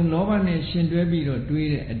 I own Lovane Shindwebiro,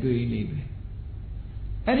 Due a Due Libre.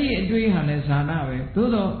 Eddie a Due Hanesana,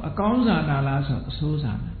 todo a Kaunza Nalas of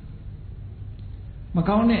Susana.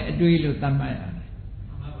 Macaune a Due Lutamaya.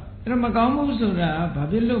 Macamu Sura,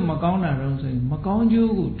 Babilo Macauna Rose,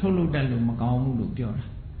 Macaunju, Tolu Delu, Macamu Piora.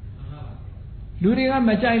 Luria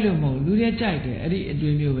Majailo, Luria Chite, Eddie a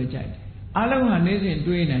Due Vajite. Aloha Nation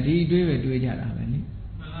Due and he do it to each other.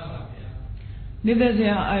 Neither say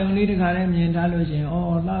I only the Karem and Talusin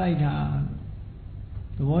or Laita.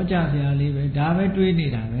 The watch out here, leave it, David to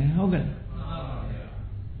it, Hogan.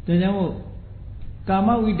 The Jamo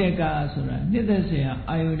Kama Viteka Sura, neither say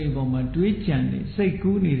I only bomber Twitch and say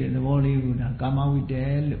Kuni, the Bollywood, Kama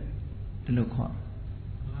Vitel, the look hot.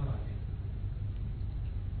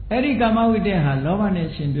 Eddie Kama Viteha, Lova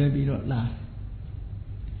Nation to be not laugh.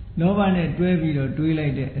 No one at Dwebby do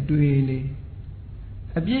like a duele.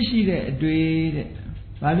 A bishy a duele.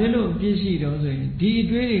 Babilo bishy also. D.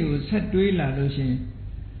 Dwelly was set duela lotion.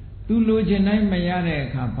 Do Logenai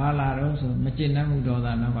Mayare Kapala also, Machinamu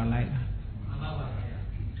Doda Navalaita.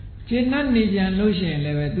 Chinan Nijan lotion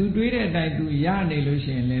level, do duele I do yarny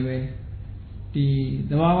lotion level.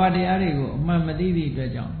 The Wawa de Arigo, Mamadidi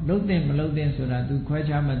Dajam, Loden Melodian Soda, do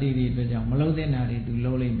Quacha Madidi Dajam, Melodenari to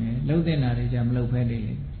Loli me, Lodenari Jam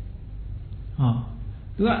Lopedi.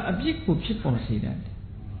 Do a big book ship or see that.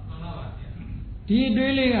 Did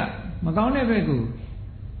really Magone Vegu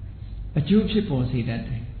a Jew ship or see that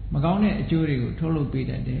day. Magone a jury Tolo be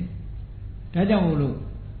that day. Tajamulu,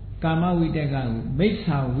 Kama Vitega, makes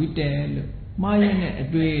how we tell Mayan a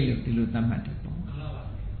duel of the Lutamati.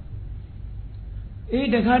 E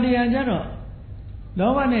the Cardianjaro.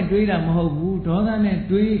 No one a duel am hobu, Dodan a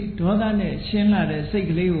duel, Dodan a Shenla, the sick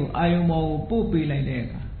level, Iomo, Poopy like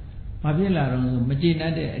that. Mabilla, Magina,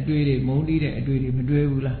 a duty, Moni, a duty,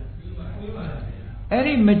 Maduela.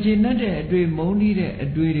 Every Magina, a duty, Moni, a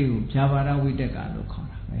duty, Javara with the Galo corner.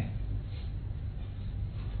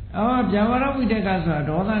 Oh, Javara with the Gaza,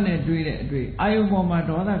 Dolan, a duty, I owe my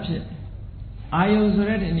daughter. I also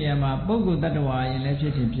read in Yama, Bogo that way in left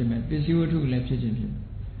him, Pursuer to left him.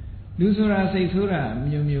 Lusura say Sura,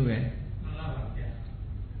 Mume.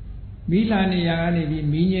 Milani Yagani,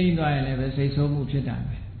 Minya in the island, say so much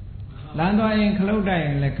time. Lando in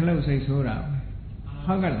Clodine like close a soda.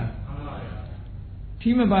 Hogala.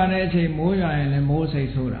 Timabane say Moya and Mo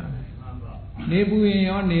say soda. Nebu in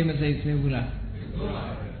your name say Sebula.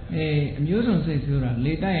 A muson say soda,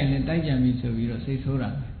 later and Tajami Savira say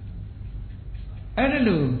soda.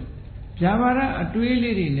 Adelu Javara a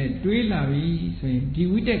twilly in a twillavi say,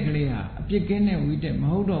 Diwita Clea, a chicken with a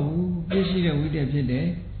Mahodo, Pishida with a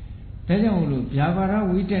pide. ဒါကြောင့်မို့လို့ဗျာပါဒ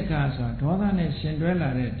ဝိတက်ကဆိုတာဒေါသနဲ့ရှင်တွဲလာ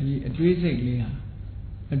တဲ့ဒီအတွေးစိတ်လေးဟာ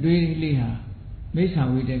အတွေးလေးဟာမိစ္ဆာ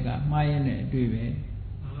ဝိတက်ကမှားရတဲ့အတွေးပဲ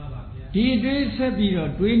ဒီအတွေးဆက်ပြီး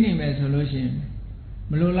တော့တွေးနေမယ်ဆိုလို့ရှိရင်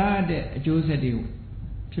မလိုလားတဲ့အကျိုးဆက်တွေ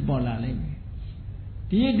ဖြစ်ပေါ်လာလိမ့်မယ်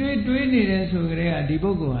ဒီအတွေးတွေးနေတယ်ဆိုကြတဲ့ဒီပု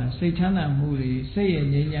ဂ္ဂိုလ်ဟာစိတ်ချမ်းသာမှုတွေစိတ်ရဲ့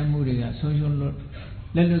ငြိမ်းချမ်းမှုတွေကဆုံးရှုံးလို့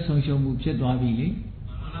လက်လွတ်ဆုံးရှုံးမှုဖြစ်သွားပြီလေ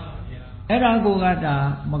အဲ့ဒါကိုကဒါ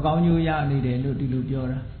မကောင်းကျိုးရနေတယ်လို့ဒီလိုပြော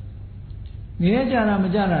တာငရဲကြတာမ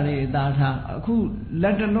ကြတာလေးအသာထားအခုလ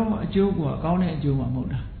က်တလုံးအကျိုးကိုကောင်းတဲ့အကျိုးမှမဟုတ်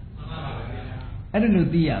တာအဲ့ဒါလို့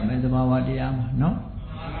သိရမယ်သဘာဝတရားမှာနော်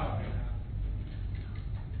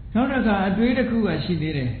နောက်တစ်ခါအတွေးတစ်ခုကရှိ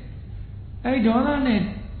သေးတယ်အဲ့ဒေါသနဲ့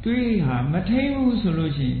တွေးဟာမထိန်ဘူးဆို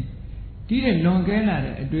လို့ရှိရင်ဒီတဲ့လွန်ကဲလာ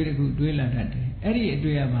တဲ့အတွေးတစ်ခုတွေးလာတတ်တယ်အဲ့ဒီအ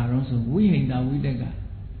တွေးကဘာလို့ဆိုဝိဟိန္ဒဝိတက်က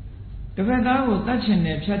တစ်ဖက်သားကိုတတ်ချင်တ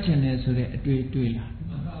ယ်ဖြတ်ချင်တယ်ဆိုတဲ့အတွေးတွေးလာ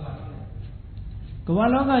ကမ္ဘာ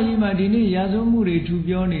လောကကြီးမှာဒီနေ့ရာဇဝမှုတွေထူ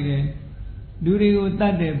ပြောနေတယ်လူတွေကိုတ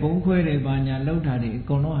တ်တယ်ဘုံခွဲတယ်ဘာညာလှုပ်တာတွေအ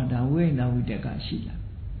ကုန်လုံးဟာဒါဝိဟိန္ဒဝိတက်ကရှိလာ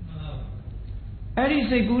အဲ့ဒီ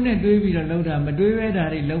စိတ်ကူးနဲ့တွေးပြီးတော့လှုပ်တာမတွေးပဲတာ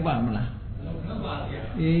တွေလှုပ်ပါမလားလှုပ်ပါဗျာ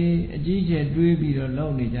အေးအကြီးကျယ်တွေးပြီးတော့လှု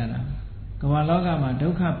ပ်နေကြတာကမ္ဘာလောကမှာဒု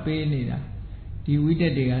က္ခပေးနေတာဒီဝိတ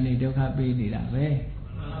က်တွေကနေဒုက္ခပေးနေတာပဲ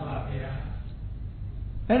မှန်ပါဗျာ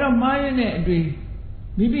အဲ့တော့မှားရတဲ့အတွေ့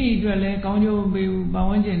မိမိအတွက်လည်းကောင်းကျိုးမပေးဘူးပတ်ဝ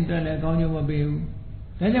န်းကျင်အတွက်လည်းကောင်းကျိုးမပေးဘူး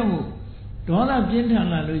ဒါကြောင့်မို့ဒေါသပြင်းထန်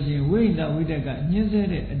လာလို့ရှိရင်ဝိဟိတဝိတက်ကညှင်းဆဲ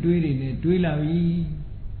တဲ့အတွေ့တွေနဲ့တွေးလာပြီ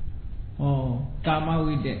ဟောကာမ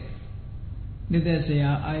ဝိတက်နေတဲ့ဆ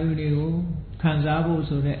ရာအာယုတွေကိုခံစားဖို့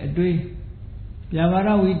ဆိုတဲ့အတွေ့ဗျာပါဒ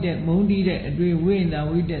ဝိတက်မုန်းတီးတဲ့အတွေ့ဝိဟိတ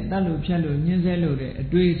ဝိတက်တတ်လို့ဖြတ်လို့ညှင်းဆဲလို့တဲ့အ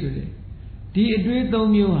တွေ့ဆိုတဲ့ဒီအတွေ့၃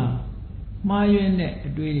မျိုးဟာမှားယွင်းတဲ့အ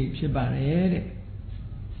တွေ့တွေဖြစ်ပါတယ်တဲ့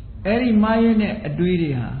အဲ့ဒီမှားယွင်းတဲ့အတွေ့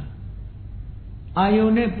တွေဟာအာယု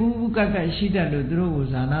န်နဲ့ပူးပူးကပ်ကပ်ရှိတတ်လို့သူတို့ကို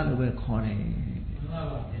ဇာနာလို့ပဲခေါ်တယ်မှန်ပါ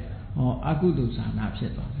ဗျာဟောအကုသိုလ်ဇာနာဖြ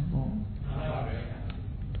စ်သွားတယ်ပေါ့မှန်ပါဗျာ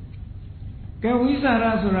ကဲဝိသ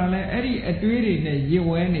ရာဆိုတာလဲအဲ့ဒီအတွေးတွေနဲ့ရစ်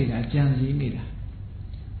ဝဲနေတာကြံစည်နေတာ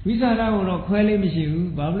ဝိသရာကိုတော့ခွဲလေးမရှိ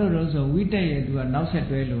ဘူးဘာလို့လဲဆိုဝိတက်ရဲ့သူကနောက်ဆက်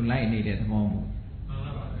တွဲလို့လိုက်နေတဲ့သဘောမို့မှန်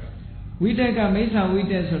ပါဗျာဝိတက်ကမိစ္ဆာဝိ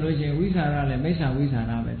တက်ဆိုလို့ရှိရင်ဝိသရာလည်းမိစ္ဆာဝိသ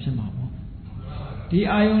ရာပဲဖြစ်မှာပေါ့ဒီ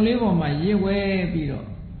အာယုံလေးပေါ်မှာရစ်ဝဲပြီး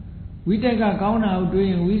တော့ဝိတက်ကကောင်းတာကိုတွေး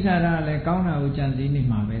ရင်ဝိသရာလည်းကောင်းတာကိုကြံစည်နေ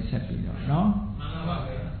မှာပဲဆက်ပြီးတော့နော်မှန်ပါ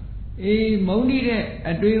ဗျာအေးမုန်းတီးတဲ့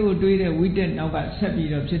အတွေးကိုတွေးတဲ့ဝိတက်နောက်ကဆက်ပြီး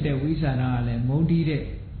တော့ဖြစ်တဲ့ဝိသရာကလည်းမုန်းတီးတဲ့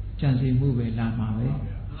ကြံစည်မှုပဲလာမှာပဲ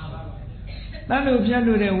တတ်လို့ဖြတ်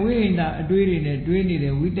လို့တဲ့ဝိဟိန္ဒအတွေးတွေနဲ့တွေးနေ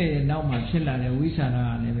တဲ့ဝိတက်ရဲ့နောက်မှာဖြစ်လာတဲ့ဝိသရာ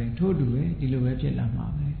ကလည်းပဲထို့တူပဲဒီလိုပဲဖြစ်လာမှာ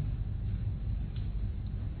ပဲ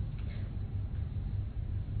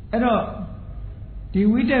အဲ့တော့ဒီ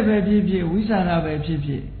ဝိတက်ပဲဖြစ်ဖြစ်ဝိသရာပဲဖြစ်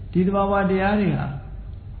ဖြစ်ဒီသဘာဝတရားတွေဟာ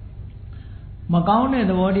မကောင်းတဲ့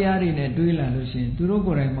သဘောတရားတွေနဲ့တွေးလာလို့ရှိရင်သူတို့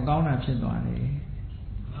ကိုယ်တိုင်မကောင်းတာဖြစ်သွားတယ်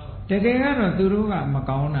တကယ်ကတော့သူတို့ကမ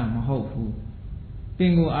ကောင်းတာမဟုတ်ဘူးပ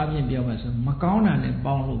င်ကိုအပြင်ပြောမှဆိုမကောင်းတာနဲ့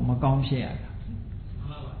ပေါင်းလို့မကောင်းဖြစ်ရတာ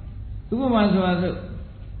ဥပမာဆိုတော့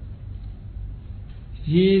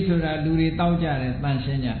ရေဆိုတာလူတွေတောက်ကြတယ်တန်ရှ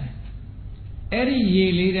င်းကြတယ်အဲ့ဒီရေ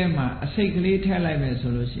လေးထဲမှာအစိတ်ကလေးထည့်လိုက်မယ်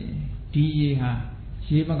ဆိုလို့ရှိရင်ဒီရေဟာ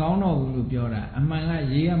ရေမကောင်းတော့ဘူးလို့ပြောတာအမှန်က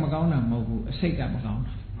ရေကမကောင်းတာမဟုတ်ဘူးအစိတ်ကမကောင်း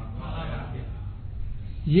တာ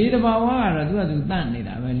ရေတဘာဝကတော့သူကတန့်နေ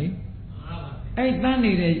တာပဲလေအဲ့တန့်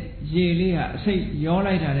နေတဲ့ရေလေးဟာအစိတ်ရော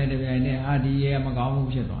လိုက်တာတဲ့တပြိုင်နက်ဟာဒီရေကမကောင်းဘူး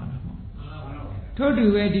ဖြစ်သွားတာပေါ့ထို့တူ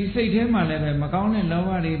ပဲဒီစိတ်ထဲမှာလည်းပဲမကောင်းတဲ့လောဘ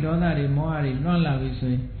တွေဒေါသတွေမောဟတွေလွှမ်းလာပြီ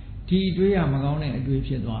ဆိုရင်ဒီအတွေးရမကောင်းတဲ့အတွေး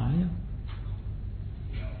ဖြစ်သွားတယ်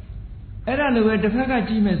အဲ့ဒါလိုပဲတစ်ဖက်က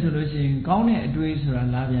ကြည့်မယ်ဆိုလို့ရှိရင်ကောင်းတဲ့အတွေးဆိုတာ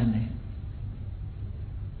လာပြန်တယ်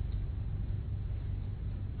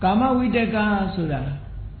ကာမဝိတက်ကဆိုတာ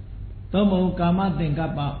သောမဟုတ်ကာမသင်္က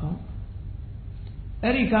ပ္ပပေါ့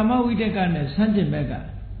အဲ့ဒီကာမဝိတက်ကနဲ့ဆန့်ကျင်ဘက်က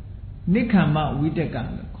နိက္ခမ္မဝိတက်က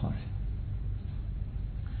လို့ခေါ်တယ်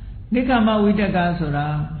နိက္ခမ္မဝိတက်ကဆိုတာ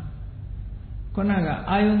ခုနက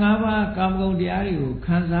အာယု၅ပါးကာမဂုဏ်တရားတွေကို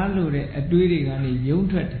ခံစားလို့တဲ့အတွေးတွေကနေယုံ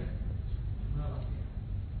ထွက်တယ်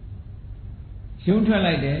ယုံထွက်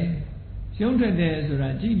လိုက်တယ်ယုံထွက်တယ်ဆိုတာ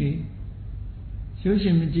ကြည့်လေရုပ်ရှ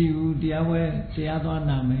င်မကြည့်ဘူးတရားပွဲတရားသွား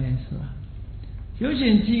နာမယ်ဆိုတာရုပ်ရှ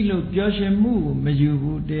င်ကြည့်လို့ပျော်ရွှင်မှုကိုမယူ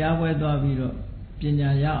ဘူးတရားပွဲသွားပြီးတော့ပညာ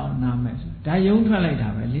ရအောင်နာမယ်ဆိုဒါယုံထွက်လိုက်တာ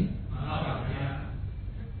ပဲလေမှန်ပါဗျာ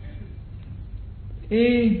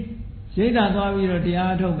အေးရိတ်တာသွားပြီးတော့တ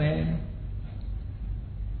ရားထုတ်မယ်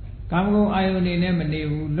ကာမဂုဏ်အာယုန်နေနဲ့မနေ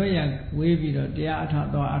ဘူးလွတ်ရဝေးပြီးတော့တရားအထောက်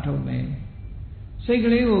သွားအထုတ်မယ်စိတ်က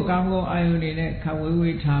လေးကိုကာမဂုဏ်အာယုန်နေနဲ့ခဝေး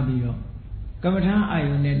ဝေးထားပြီးတော့ကမ္မထာအာ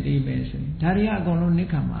ယုန်နဲ့နေမယ်ဆိုရင်ဒါတွေကအကုန်လုံးနိ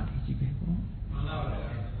က္ခမ္မာတွေကြီးပဲပေါ့မှန်ပါ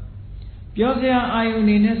ဗျာ ပြောစရာအာယုန်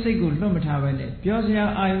နေနဲ့စိတ်ကိုလွတ်မထားပဲနဲ့ပြောစရာ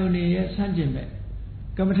အာယုန်နေရဲ့ဆန့်ကျင်မဲ့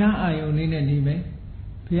ကမ္မထာအာယုန်လေးနဲ့နေမယ်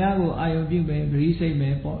ဘုရားကိုအာယုန်ပြုမယ်ပရိစိတ်မ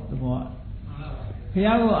ယ်ပေါ့သဘောဘု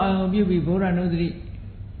ရားကိုအာယုန်ပြုပြီးဗုဒ္ဓနုဒတိ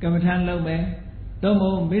ကမ္မထာလုပ်မယ်သို့မဟု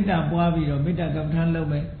တ်မေတ္တာပွားပြီးတော့မေတ္တာကမ္မထာလုပ်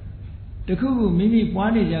မယ်တခုခုမိမိ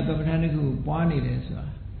ပွားနေကြကမ္မထာတစ်ခုကိုပွားနေတယ်ဆိုတာ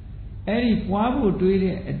အဲ့ဒီပွားဖို့တွေး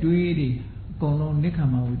တဲ့အတွေးတွေအကုန်လုံးနိက္ခ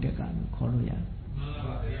မဝိတက်ကလို့ခေါ်လို့ရတယ်မှန်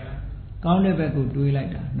ပါဗျာကောင်းတဲ့ဘက်ကိုတွေးလို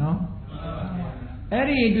က်တာနော်အဲ့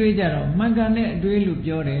ဒီအတွေးကြတော့မှန်ကန်တဲ့အတွေးလို့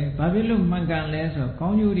ပြောတယ်ဘာဖြစ်လို့မှန်ကန်လဲဆိုတော့ကော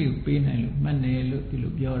င်းကျိုးတွေကိုပေးနိုင်လို့မှန်တယ်လို့ဒီ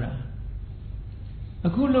လိုပြောတာအ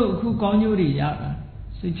ခုကောင်းကျိုးတွေရတာ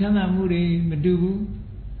စိတ်ချမ်းသာမှုတွေမတူဘူး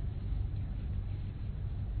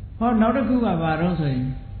ဟောနောက်တစ်ခုကဘာတော့ဆိုရင်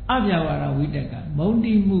အပြဝါဒဝိတက်ကမုံ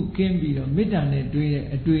တိမှုကင်းပြီးတော့မေတ္တာနဲ့တွေးတဲ့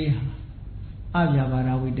အတွေးဟာအပြဝါဒ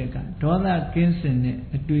ဝိတက်ကဒေါသကင်းစင်တဲ့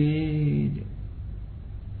အတွေးတဲ့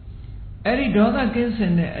အဲ့ဒီဒေါသကင်းစ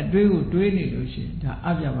င်တဲ့အတွေးကိုတွေးနေလို့ရှိရင်ဒါ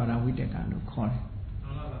အပြဝါဒဝိတက်ကလို့ခေါ်တယ်မှ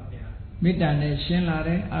န်ပါဗျာမေတ္တာနဲ့ရှင်းလာတ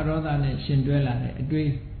ယ်အရောဓနဲ့ရှင်းတွဲလာတဲ့အတွေး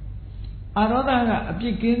အရောဓကအပြ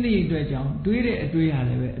စ်ကင်းသည့်အတွက်ကြောင့်တွေးတဲ့အတွေးဟာ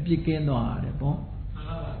လည်းပဲအပြစ်ကင်းသွားရတယ်ပေါ့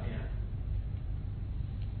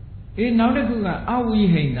နောက်တစ်ခုကအဝိ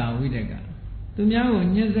ဟိန္တာဝိတက်ကသူများကို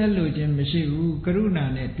ညှင်းဆဲလို့ခြင်းမရှိဘူးကရုဏာ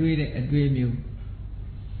နဲ့တွေးတဲ့အတွေးမျိုး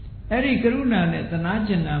အဲ့ဒီကရုဏာနဲ့သနာ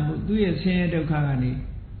ကျင်နာမှုသူ့ရဲ့ဆင်းရဲဒုက္ခကနေ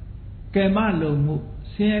ကဲမလုံမှု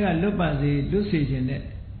ဆင်းရဲကလွတ်ပါစေလွတ်စေခြင်းနဲ့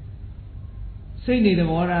စိတ်နေသ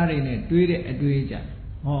ဘောထားတွေနဲ့တွေးတဲ့အတွေးကြ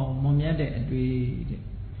ဟောမွန်မြတ်တဲ့အတွေးတဲ့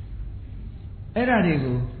အဲ့ဒါတွေ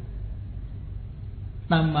ကို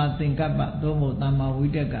သမ္မာသင်္ကပ္ပသို့မဟုတ်သမ္မာဝိ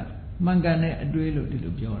တက်ကမှန်ကန်တဲ့အတွေးလို့ဒီ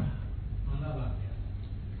လိုပြောတာ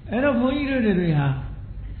အဲ့တော့ဘုန်းကြီးတို့တွေဟာ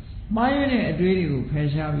မှားရတဲ့အတွေးတွေကိုဖယ်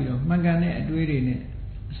ရှားပြီးတော့မှန်ကန်တဲ့အတွေးတွေနဲ့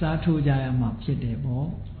အစားထိုးကြရမှာဖြစ်တယ်ပေါ့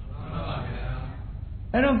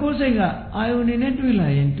အဲ့တော့ကိုယ်စိတ်ကအာယုန်နေနဲ့တွေးလာ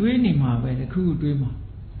ရင်တွေးနေမှာပဲတခုခုတွေးမှာ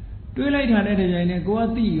တွေးလိုက်တာနဲ့တကြိမ်နဲ့ကိုယ်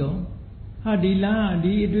ကသိရောဟာဒီလား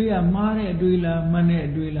ဒီအတွေးကမှားတဲ့အတွေးလားမှန်တဲ့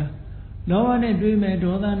အတွေးလားလောဘနဲ့တွေးမယ်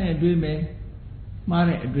ဒေါသနဲ့တွေးမယ်မှား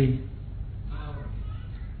တဲ့အတွေး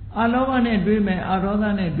အလောဘနဲ့တွေးမယ်အရောဓ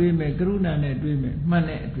နဲ့တွေးမယ်ကရုဏာနဲ့တွေးမယ်မှန်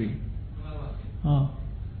တဲ့အတွေးဟော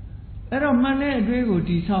အဲ့တော့မှန်တဲ့အတွေးကို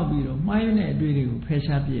တည်ဆောက်ပြီးတော့မှားရတဲ့အတွေးတွေကိုဖယ်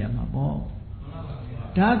ရှားပြရမှာပေါ့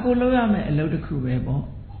ဒါကိုလုပ်ရမယ်အလုပ်တစ်ခုပဲပေါ့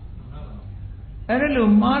အဲ့ဒါ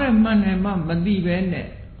လို့မှားတဲ့မှန်တယ်မှမသိပဲနဲ့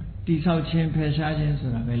တည်ဆောက်ခြင်းဖယ်ရှားခြင်းဆို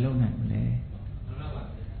တာပဲလုပ်နိုင်မလဲ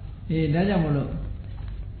ဒါကြောင့်မလို့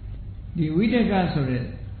ဒီဝိတက်ကဆိုတဲ့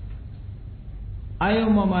အာယုံ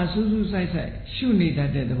ပေါ်မှာစူးစူးဆိုင်ဆိုင်ရှုနေတတ်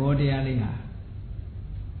တဲ့သဘောတရားလေးဟာ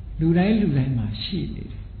လူတိုင်းမှာရှိနေ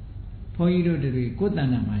တယ်ဘုန်းကြီးတို့တွေကိုယ်တဏ္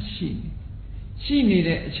ဍာမှာရှိနေ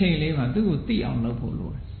တဲ့အချိန်လေးမှာသူ့ကိုသိအောင်လုပ်ဖို့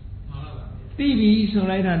လိုတယ်သိပြီဆို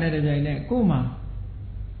လိုက်တာနဲ့တပြိုင်နက်ကိုယ်မှာ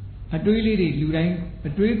အတွေးလေးတွေလူတိုင်း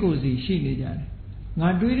အတွေးကိုယ်စီရှိနေကြတယ်ငါ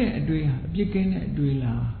တွေးတဲ့အတွေးဟာအပြစ်ကင်းတဲ့အတွေး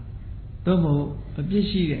လားသို့မဟုတ်အပြစ်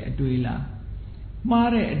ရှိတဲ့အတွေးလားမှား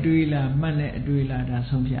တဲ့အတွေးလားမှန်တဲ့အတွေးလားဒါ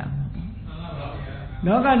ဆုံးဖြတ်မှာ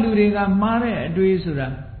လောကလူတွေကမှားတဲ့အတွေးဆိုတာ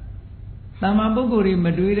တမ္မာပုဂ္ဂိုလ်တွေမ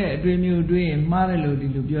တွေးတဲ့အတွေးမျိုးတွေးရင်မှားတယ်လို့ဒီ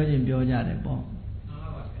လိုပြောခြင်းပြောကြတယ်ပေါ့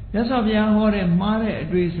မြတ်စွာဘုရားဟောတဲ့မှားတဲ့အ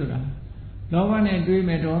တွေးဆိုတာလောဘနဲ့တွေးမ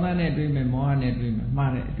ယ်ဒေါသနဲ့တွေးမယ်မောဟနဲ့တွေးမယ်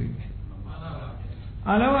မှားတဲ့အတွေးပဲ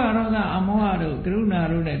အလောဘအရောဓအမောဟတို့ကရုဏာ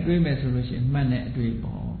တို့နဲ့တွေးမယ်ဆိုလို့ရှိရင်မှန်တဲ့အတွေး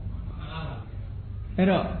ပေါ့အဲ့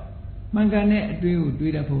တော့မှန်ကန်တဲ့အတွေးကို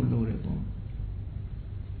တွေးတတ်ဖို့လိုတယ်ပေါ့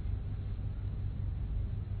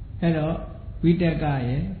အဲ့တော့ဝိတက်က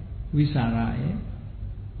ရဲ့ဝိสารရဲ့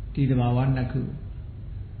ဒီသဘာဝနှစ်ခု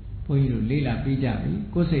ဘုန်းကြီးတို့လေ့လာပြီးကြပြီ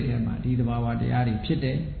ကိုယ်စိတ်ထဲမှာဒီသဘာဝတရားတွေဖြစ်တ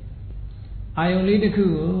ယ်အာယုံလေးတစ်ခု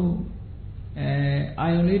ကိုအာ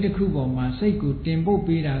ယုံလေးတစ်ခုပေါ်မှာစိတ်ကိုတင်ပုတ်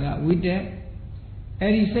ပေးတာကဝိတက်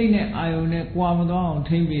အဲ့ဒီစိတ်နဲ့အာယုံနဲ့ကြွာမသွားအောင်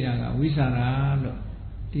ထိမ့်ပေးတာကဝိสารလို့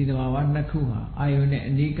ဒီသဘာဝနှစ်ခုဟာအာယုံနဲ့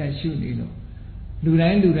အနိကရှုနေလို့လူတို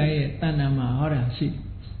င်းရဲ့တဏ္ဍာမှာဟောတာရှိ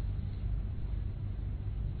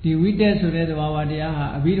ဒီဝိတက်ဆိုတဲ့သဘာဝတရားဟာ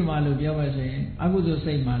အဘိဓမ္မာလို့ပြောမှဆိုရင်အကုသိုလ်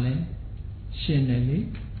စိတ်မှလည်းရှင်တယ်လေ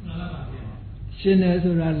ရှင်တယ်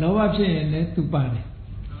ဆိုတာလောဘဖြစ်ရင်လည်းသူပါတယ်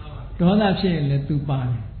ဒေါသဖြစ်ရင်လည်းသူပါ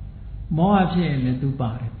တယ်မောဟဖြစ်ရင်လည်းသူပါ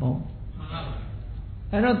တယ်ပေါ့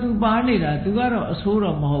အဲ့တော့သူပါနေတာသူကတော့အဆိုး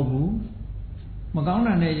တော့မဟုတ်ဘူးမကောင်း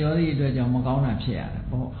တာနဲ့ရောသည့်အတွက်ကြောင့်မကောင်းတာဖြစ်ရတယ်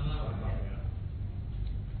ပေါ့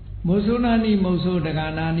မုသုနာနိမုဆိုတက္က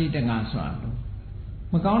နာနိတက္ကဆွာလို့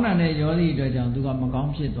မကောင်းတာနဲ့ရောသည့်အတွက်ကြောင့်သူကမကော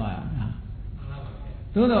င်းဖြစ်သွားရတာ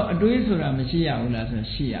သို့တော့အတွေးဆိုတာမရှိရဘူးလားဆို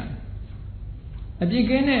ရှိရအပြစ်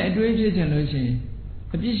ကင်းတဲ့အတွေးဖြစ်ချင်လို့ရှိရင်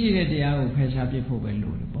အပြစ်ရှိတဲ့တရားကိုဖယ်ရှားပြစ်ဖို့ပဲ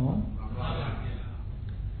လိုတယ်ပေါ့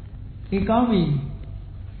ဒီကောင်းပြီ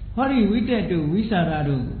ဟောဒီဝိတက်တို့ဝိสาร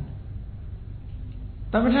တို့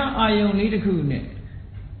သမထအာယုံလေးတစ်ခုနဲ့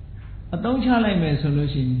အသုံးချလိုက်မယ်ဆိုလို့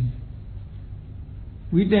ရှိရင်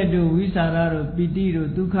ဝိတက်တို့ဝိစာရတို့ပိဋိတို့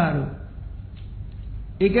ဒုက္ခတို့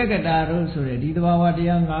ဧကဂတာတို့ဆိုတဲ့ဒီသဘာဝတ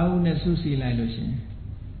ရား၅ခုနဲ့စုစည်းလိုက်လို့ရှိရင်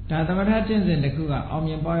ဒါသမထကျင့်စဉ်တစ်ခုကအောင်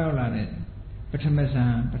မြင်ပေါရောက်လာတဲ့ပထမဇ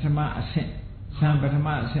န်ပထမအဆင့်ဇန်ပထမ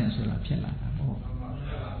အဆင့်ဆိုတာဖြစ်လာတာပေါ့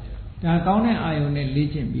ဒါကောင်းတဲ့အာယုန်နဲ့လေ့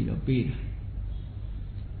ကျင့်ပြီးတော့ပေးတာ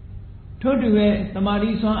ထို့တူပဲတမာတိ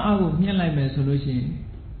စွမ်းအားကိုမြင့်လိုက်မယ်ဆိုလို့ရှိရင်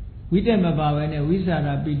ဝိတက်မပါဘဲနဲ့ဝိစာရ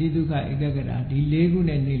ပိဋိဒုက္ခဧကဂတာဒီ၄ခု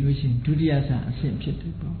နဲ့နေလို့ရှိရင်ဒုတိယဇန်အဆင့်ဖြစ်တ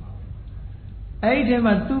ယ်ပေါ့အဲ့ဒီထဲ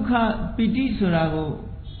မှာဒုက္ခပိဋိဆိုတာကို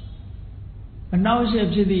အနောက်ရှက်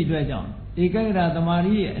ဖြစ်သည့်အတွက်ကြောင့်ဧကဂတာတမာ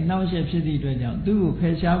တိရဲ့အနောက်ရှက်ဖြစ်သည့်အတွက်ကြောင့်သူ့ကိုဖ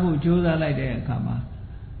ယ်ရှားဖို့ကြိုးစားလိုက်တဲ့အခါမှာ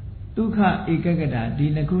ဒုက္ခဧကဂတာဒီ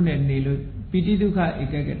နှစ်ခုနဲ့နေလို့ပိဋိဒုက္ခဧ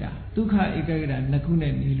ကဂတာဒုက္ခဧကဂတာနှစ်ခု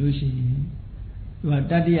နဲ့နေလို့ရှိရင်သူက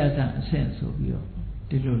တတိယဇန်အဆင့်ဆိုပြီးတော့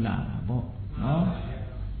ဒီလိုလာတာပေါ့နော်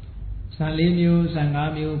ဇန်၄မျိုးဇန်၅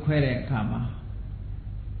မျိုးခွဲတဲ့အခါမှာ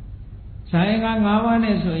ဇန်၅ပါး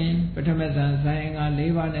နဲ့ဆိုရင်ပထမဇန်ဇန်၅၄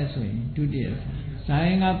ပါးနဲ့ဆိုရင်ဒုတိယဇန်ဇန်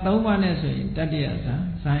၅၃ပါးနဲ့ဆိုရင်တတိယဇန်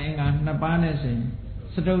ဇန်၅၂ပါးနဲ့ဆိုရင်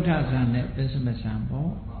စတုထဇန်နဲ့ပစ္စမဇန်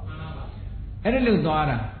ပေါ့အဲ့ဒါလို့သွား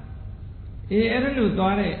တာအဲ့ဒါလို့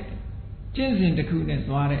သွားတဲ့ကျင့်စဉ်တစ်ခုနဲ့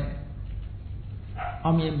သွားတဲ့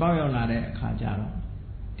အောင်မြင်ပေါရောက်လာတဲ့အခါကျတော့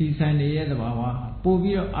ဒီဇန်တွေရဲ့သဘာဝပို့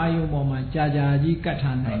ပြီးတော့အာယုံပေါ်မှာကြာကြာကြီးကတ်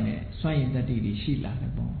ထားနိုင်တဲ့စွမ်းရည်တတ္တိတွေရှိလာတ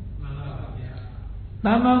ယ်ပေါ့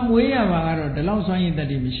တာမန်မွေးရပါကတော့ဒီလောက်စွမ်းရည်တတ္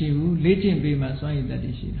တိမရှိဘူးလေ့ကျင့်ပေးမှစွမ်းရည်တတ္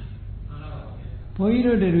တိရှိတာဘုန်းကြီး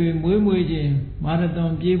တို့တွေမွေးချင်းမာရသွ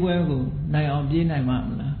န်ပြေးပွဲကိုနိုင်အောင်ပြေးနိုင်မှာမ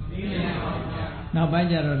လားပြေးနိုင်ပါဘူးဗျာနောက်ပိုင်း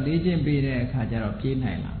ကျတော့လေ့ကျင့်ပေးတဲ့အခါကျတော့ပြေး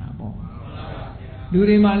နိုင်လာတာပေါ့လူ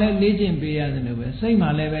တွေမှလည်းလေ့ကျင့်ပေးရတယ်လို့ပဲစိတ်မှ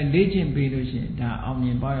လည်းပဲလေ့ကျင့်ပေးလို့ရှိရင်ဒါအောင်မြ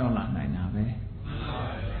င်ပေါရောက်လာနိုင်တာပဲ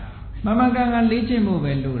မမကန်ကလေ့ကျင့်ဖို့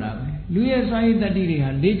ပဲလိုတာပဲလူရဲ့စွမ်းရည်တတ္တိတွေဟာ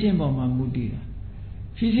လေ့ကျင့်ပေါ်မှာမူတည်တာ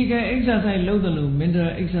physical exercise လုပ်တယ်လို့ mental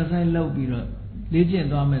exercise လုပ်ပြီးတော့လေ့ကျင့်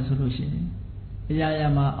သွားမယ်ဆိုလို့ရှိရင်အရာရာ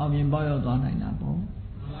မှာအောင်မြင်ပေါရောက်သွားနိုင်တာပေါ့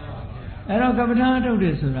အဲ့တော့ကပ္ပဋ္ဌာန်းအထုတ်တ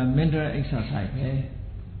ယ်ဆိုတာ mental exercise ပဲ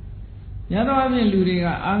ရတော့အပြင်လူတွေက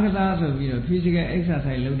အားကစားဆိုပြီးတော့ physical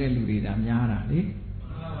exercise လုပ်တဲ့လူတွေဒါများတာလေ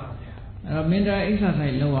အဲ့တော့ mental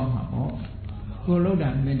exercise လုပ်အောင်မှာပေါ့ကိုလုပ်တာ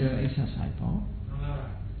mental exercise ပေါ့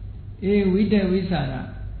ဝိတက်ဝိစာရ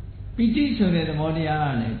ပိဋိဆိုတဲ့သဘောတရား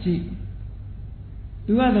ကလည်းကြည့်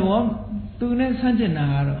သူကသဘောသူနဲ့ဆန့်ကျင်တာ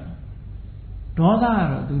ကတော့ဒေါသက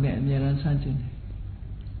တော့သူနဲ့အမြဲတမ်းဆန့်ကျင်တယ်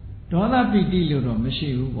ဒေါသပိဋိလို့တော့မရှိ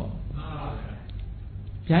ဘူးပေါ့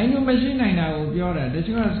ဂျိုင်းလို့မရှိနိုင်တာကိုပြောတာတ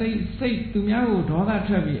ချို့ကစိတ်သူများကိုဒေါသ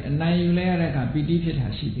ထွက်ပြီးအနိုင်ယူလဲရတဲ့အခါပိဋိဖြစ်တာ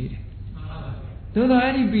ရှိသေးတယ်သို့တော့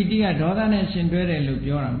အဲ့ဒီပိဋိကဒေါသနဲ့ရှင်တွဲတယ်လို့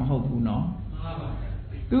ပြောတာမဟုတ်ဘူးနော်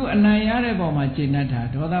သူအနိုင်ရတဲ့ပုံမှာကျင့်တတ်တာ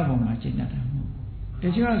ဒေါသပုံမှာကျင့်တတ်တာမဟုတ်တ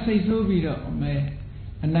ချို့ကစိတ်ဆိုးပြီးတော့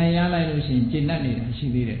အနိုင်ရလိုက်လို့ရှိရင်ကျင့်တတ်နေတာရှိ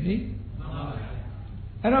သေးတယ်လေ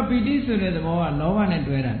အဲ့တော့ပိဋိဆိုတဲ့သဘောကလောဘနဲ့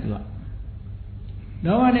တွဲတာသူက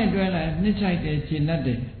လောဘနဲ့တွဲလိုက်နှစ်ချိုက်တယ်ကျင့်တတ်တ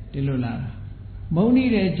ယ်ဒီလိုလားမုန်းတိ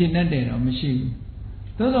တယ်ကျင့်တတ်တယ်တော့မရှိဘူး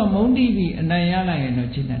သို့သောမုန်းတိပြီးအနိုင်ရလိုက်ရင်တော့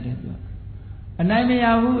ကျင့်တတ်တယ်သူကအနိုင်မရ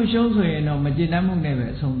ဘူးအရှုံးဆိုရင်တော့မကျင့်တတ်မှုနဲ့ပဲ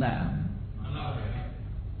အဆုံးသတ်အောင်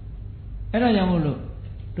အဲ့ဒါကြောင့်မို့လို့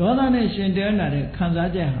ဒေါသနဲ့ရှင်တွဲလာတဲ့ခံစား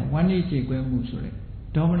ချက်ဟာဝမ်းနည်းကြေကွဲမှုဆိုတဲ့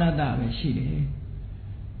ဒေါမနတပဲရှိတယ်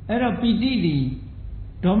အဲ့တော့ပီတိဒီ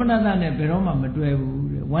ဒေါမနတနဲ့ဘယ်တော့မှမတွဲဘူး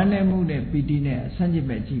တဲ့ဝမ်းနည်းမှုနဲ့ပီတိနဲ့ဆန့်ကျင်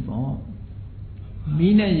ဘက်ကြည့်ပေါ့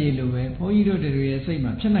မီးနဲ့ရေလိုပဲဘုန်းကြီးတို့တွေရဲ့စိတ်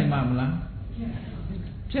မှာဖြစ်နိုင်မှာမလား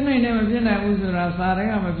ဖြစ်နိုင်တယ်မဖြစ်နိုင်ဘူးဆိုတာစာတန်း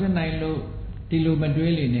ကမဖြစ်နိုင်လို့ဒီလိုမ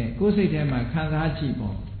တွေးလေနဲ့ကိုယ်စိတ်ထဲမှာခံစားကြည့်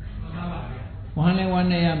ပေါ့ဝမ်းလည်းဝမ်း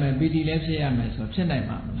နည်းရမယ်ပီတိလည်းဖြစ်ရမယ်ဆိုဖြစ်နိုင်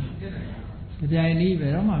မှာမလားတပြိုင်တည်းပဲ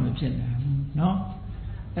တော့မှမဖြစ်နိုင်ဘူးเนาะ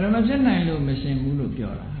အဲ့တော့မဖြစ်နိုင်လို့မရှင်ဘူးလို့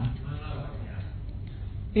ပြောတာဟာ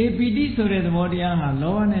ပီတိဆိုတဲ့သဘောတရားဟာ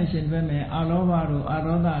လောဘနဲ့ရှင်တွဲမယ်အာလောဘတို့အာ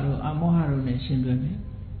ဒေါသတို့အာမောဟတို့နဲ့ရှင်တွဲမယ်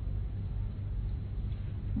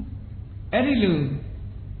အဲ့ဒီလို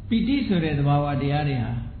ပီတိဆိုတဲ့သဘာဝတရားတွေ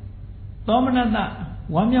ဟာသောမနတ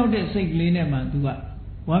ဝမ်းမြောက်တဲ့စိတ်ကလေးနဲ့မှသူက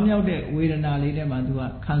ဝမ်းမြောက်တဲ့ဝေဒနာလေးနဲ့မှသူက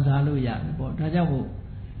ခံစားလို့ရတယ်ပေါ့ဒါကြောင့်မို့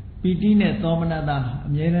ပီတိနဲ့သောမနတအ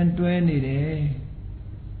မြဲတမ်းတွဲနေတယ်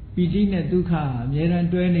ပီတိနဲ့ဒုက္ခအမြဲတမ်း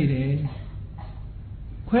တွဲနေတယ်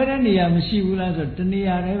ခွဲတဲ့နေရာမရှိဘူးလားဆိုတနေ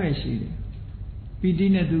ရာတည်းပဲရှိတယ်ပီတိ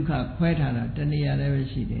နဲ့ဒုက္ခခွဲထားတာတနေရာတည်းပဲ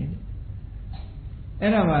ရှိတယ်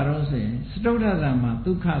အဲ့ဒါပါတော့ဆိုရင်စတုတ္ထဇာမှာ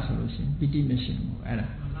ဒုက္ခဆိုလို့ရှိရင်ပီတိမရှိဘူးအဲ့ဒါ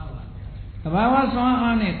သဘာဝစွမ်း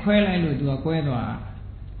အားနဲ့ခွဲလိုက်လို့သူကကွဲသွား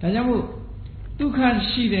ဒါကြောင့်မို့ဒုက္ခ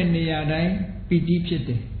ရှိတဲ့နေရာတိုင်းပီတိဖြစ်တ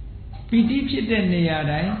ယ်ပီတိဖြစ်တဲ့နေရာ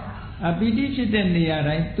တိုင်းပီတိဖြစ်တဲ့နေရာ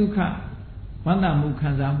တိုင်းဒုက္ခဝမ်းသာမှုခံ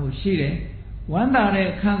စားမှုရှိတယ်ဝမ်းသာတဲ့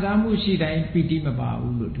ခံစားမှုရှိတိုင်းပီတိမပါ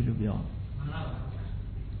ဘူးလို့ဒီလိုပြော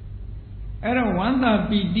Era wanda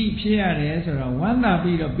piti piare, so wanda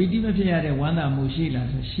pito, piti piare, wanda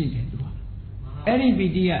mushila, so she can do. Eri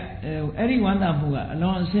pitia, eri wanda mua,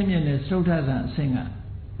 along similar sotas and singer,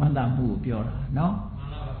 wanda mu piora, no?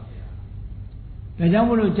 The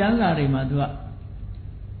Jamulu Janzari Madua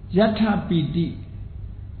Yata piti,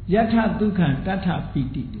 Yata dukan, Tata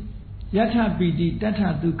piti, Yata piti,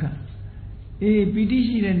 Tata dukan. Piti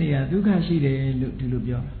she the near, Duka she the look to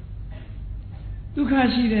Lubio.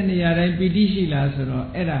 Duka she the near, piti she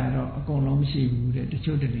lazaro, Era, a column she would the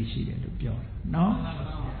children she the Lubio. No?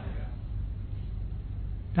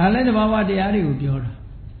 Tale the Baba de Ari Ubio.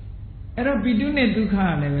 Era Bidune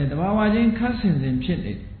Duka, the Baba Jane cousins in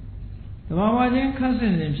Chile. The Baba Jane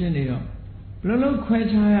cousins in Chile. Blue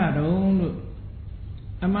quite high, don't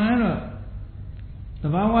a man. The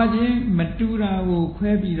Bawaji, Matura, who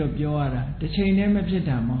quabi of Yoara, the chain name of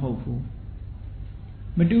Jetam, hopeful.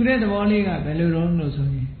 Matura the Walliga, Beluron, no so.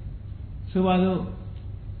 So, although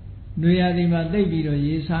Nuyadima, David or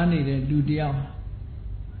Yesani, the Dudia.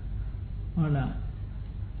 Hola.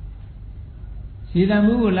 See the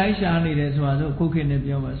move like Shani, as was cooking the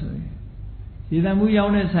Bioma. See the move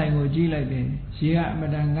on sign will G like that. She had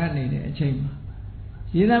Madangani, a chamber.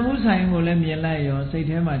 See the move sign will let me lie or say to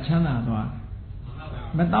him a chana.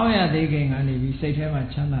 But now I are taking and we say to him a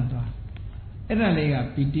chana.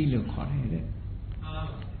 Era piti look on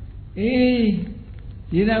it. Eh,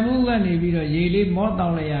 did I move any video? Ye live more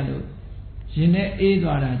down the yellow. She ne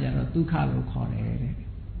Edward Duka look on it.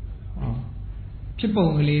 Oh,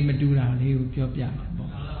 Chipo will leave Madura, leave your piano.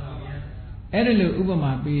 Edelu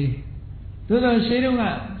Ubama be. Do the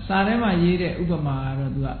Shadunga, Sarema Yede Ubama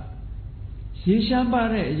Radua. She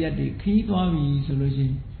shambare yet keep on me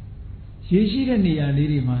solution. She the near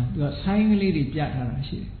lady man, you are sign lady Piatara.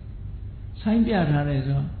 Sign Piatara is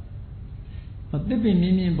on. But the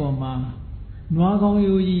Pinion Bomma, Noagong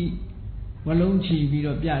Yui, Walonchi,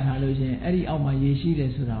 Vido Piatalogen, Eddie Alma Yeshi,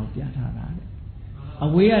 the Sura Piatara.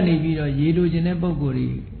 Away a Nevido, Yedo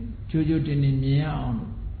Geneboguri, Jojo Dinimia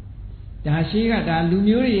on. The Hashiga, the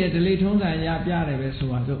Lumuri at the late homes and Yapiara,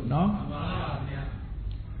 so I don't know.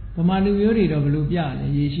 Pama Lumuri of Lupia,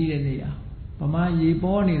 Yeshi the Nia. Pama ye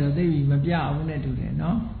born in a day, Mabia, won't do that,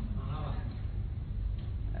 no?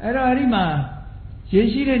 Erarima,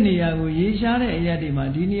 Yeshi the Nia, ye share a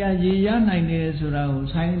Yadima, Dinia, ye yan 9 years sura,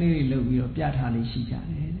 silently look your Piatali Shika.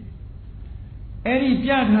 Eri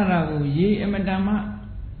Piatara, ye Emadama.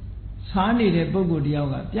 Sani the Bogo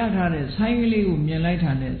Dioga, Piatare, Sangli,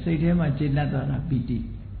 Mielitan, say to him, I did not pity.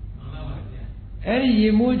 Eri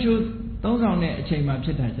ye mucho, don't on a chamber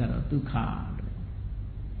chitaja, to car.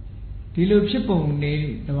 Tilu Chipong,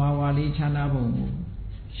 the Wawali Chanabo,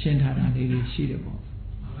 Shentara, lady, sheetable.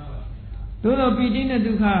 Dodo Pidina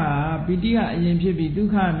Duka, Pidia, Yempi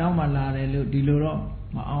Duka, Namala, Diloro,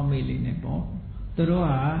 my army in a ball.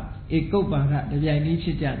 Doroa, a copa, the Yanni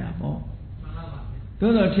Chitana ball.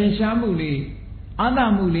 Dodo Tinshamuli,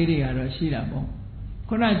 Adamuli, or Shirabo.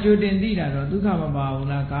 Could I Judin Dida, Duka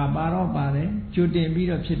Laka, Baro Bare, Judin Bid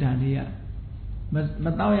of Chitania.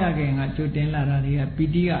 Mataya gang at Judin Laradia,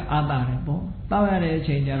 Pidia Adarebo, Taware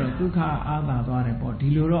changer of Duka Ada Dorebo,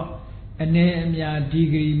 Tiluro, and Nemia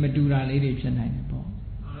degree Madura lady Chanabo.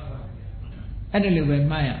 And a little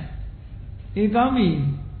Maya. It got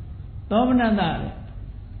me, Dominanda.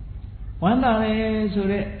 One day, so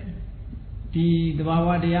the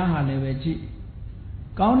Baba de Halevechi.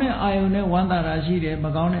 Gaune Ione, one that I see it,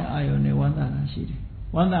 Magone Ione, one that I see it.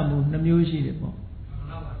 One that moved the music.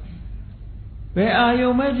 Where are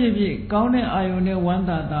you, Magic? Gaune Ione, one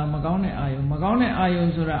that Magone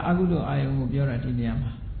Ion Sura, Agudo Ion of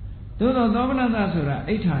Yoratiniama. Dodo Dominata Sura,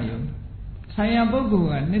 8 Ion.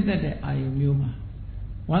 Sayabogu and knitted Ion Yuma.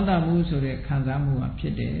 One that moves to the Kanzamu up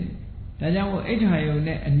Pede. Tajamu 8 Ion,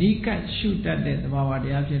 and Nika shoot at the Baba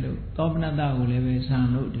de Apelo, Dominata will ever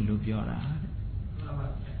sound low to Lupiora.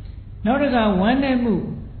 Notice I one day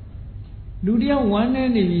move. Ludia one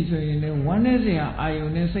day so in one day they are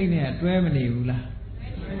Ione saying at 12 minutes.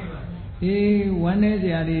 Eh, one day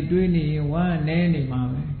they are doing one nanny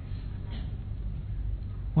mamma.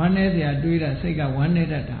 One day they are doing a sega one day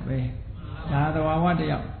that way. That's what they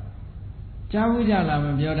are.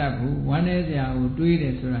 Chavujala Biodaku, one day they are doing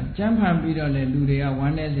it. Jump and beat on the Ludia,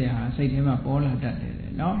 one day they are saying him up all of that.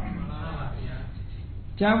 No?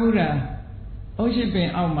 Chavuda.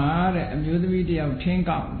 Oshipin Alma, a beauty of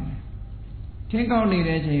Chenkow. Chenkow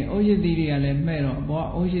lady, Oshidi and Mero,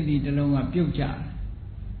 bought Oshidi the long of Puja.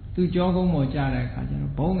 To Jogo Mojara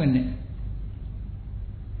Kajara, Bongan.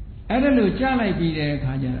 Adalu Chala be there,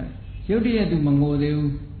 Kajara. Judia to Mongo.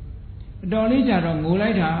 Dolly Jaro,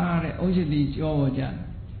 Molita, Oshidi Joja.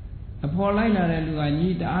 အဖော်လိုက်လာတဲ့လူကညီ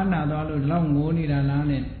တအားနာသွားလို့လောက်ငိုနေတာလား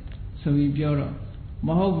နဲ့ဆိုပြီးပြောတော့မ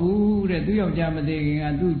ဟုတ်ဘူးတဲ့သူယောက်ျားမသေးခင်က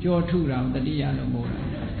သူ့ကြောထုတာတတိယလို့မို့တယ်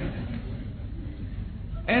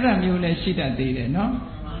အဲ့ဒါမျိုးလဲရှိတတ်သေးတယ်နော်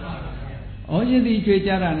ဩဇတိကြွေ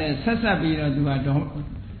ကြတာနဲ့ဆက်ဆက်ပြီးတော့သူက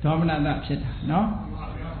ဒေါမနတဖြစ်တာနော်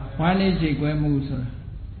ဝါနေရှိကွဲမှုဆိုတာ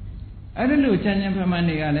အဲ့ဒါလို့ချမ်းချမ်းဖမှန်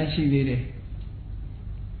တွေကလည်းရှိသေးတယ်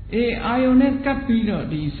အေးအာယုန်နဲ့ကပ်ပြီးတော့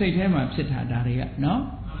ဒီစိတ်ထဲမှာဖြစ်တာဒါတွေကနော်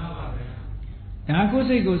ဒါကိုယ်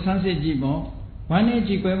စိတ်ကိုဆန်းစစ်ကြည့်ပေါ့ဝမ်းနေ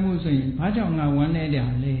ကြည်ကွဲမှုဆိုရင်ဘာကြောင့်ငါဝမ်းနေတာ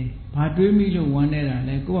လဲဘာတွေးမိလို့ဝမ်းနေတာ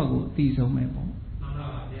လဲကိုယ့်အကိုအသိဆုံးပဲပေါ့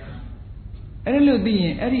အဲ့ဒါလို့သိရ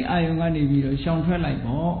င်အဲ့ဒီအာယုန်ကနေပြီးတော့ရှောင်ထွက်လိုက်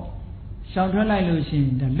ပေါ့ရှောင်ထွက်လိုက်လို့ရှိရ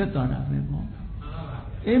င်ဒါလွတ်သွားတာပဲပေါ့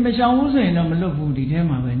အေးမရှောင်ဘူးဆိုရင်တော့မလွတ်ဘူးဒီထဲ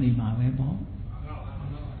မှာပဲနေမှာပဲပေါ့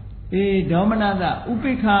အေးဒေါမနတဥ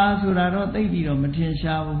ပိ္ပခာဆိုတာတော့သိပြီးတော့မထင်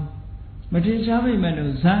ရှားဘူးမထင်ရှားပေမဲ့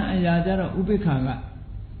လို့ဇံအရာကြတော့ဥပိ္ပခာက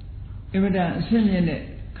အင်မတန်အဆင့်မြင့်တဲ့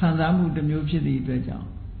ခံစားမှုတစ်မျိုးဖြစ်သည့်အတွက်ကြောင့်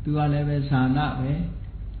သူကလည်းပဲဇာနာပဲ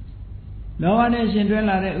လောဘနဲ့ရှင်တွဲ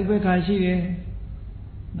လာတဲ့ဥပိ္ပခာရှိတယ်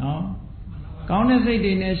နော်ကောင်းတဲ့စိတ်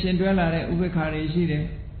တွေနဲ့ရှင်တွဲလာတဲ့ဥပိ္ပခာတွေရှိတယ်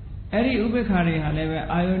အဲ့ဒီဥပိ္ပခာတွေဟာလည်းပဲ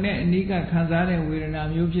အာယုန်နဲ့အနိကခံစားတဲ့ဝေဒနာ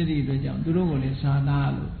မျိုးဖြစ်သည့်အတွက်ကြောင့်သူတို့ကိုလည်းဇာနာ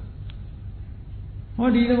လို့ဟော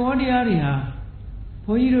ဒီသဘောတရားတွေဟာ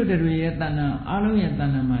ဘုန်းကြီးတို့တွေရဲ့တဏ္ဍာအားလုံးရဲ့တ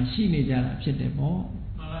ဏ္ဍာမှာရှိနေကြတာဖြစ်တယ်ပေါ့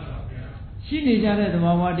မှန်ပါဗျာရှိနေကြတဲ့သ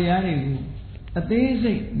ဘာဝတရားတွေကိုအသေး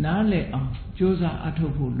စိတ်နားလည်အောင်ကြိုးစားအထော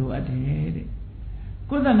က်ဖို့လိုအပ်တယ်တဲ့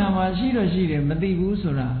ကိုယ်တဏ္ဍာမှာရှိတော့ရှိတယ်မသိဘူး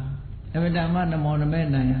ဆိုတာအမတန်မှနမောနမဲ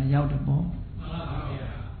နိုင်ရရောက်တယ်ပေါ့မှန်ပါဗျာ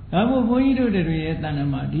ဒါမို့ဘုန်းကြီးတို့တွေရဲ့တဏ္ဍာ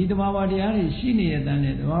မှာဒီသဘာဝတရားတွေရှိနေတဲ့တန်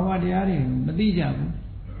တဲ့သဘာဝတရားတွေကိုမသိကြဘူး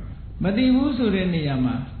မသိဘူးဆိုတဲ့နေရာ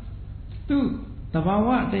မှာသူ့သဘာဝ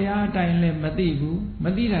တရားအတိုင်းလည်းမသိဘူးမ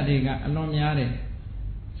သိတာတွေကအလွန်များတယ်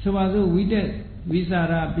ဆိုပါစို့ဝိတက်ဝိสา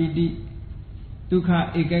รပိတိဒုက္ခ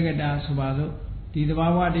ဧကဂတဆိုပါစို့ဒီသဘာ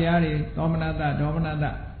ဝတရားတွေသောမနတဒေါမနတ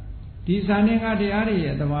ဒီဇာနေကတရားတွေ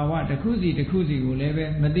ရဲ့သဘာဝတစ်ခုစီတစ်ခုစီကိုလည်းပဲ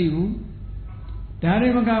မသိဘူးဒါတွေ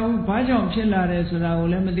မကဘူးဘာကြောင့်ဖြစ်လာတယ်ဆိုတာကို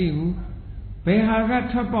လည်းမသိဘူးဘယ်ဟာက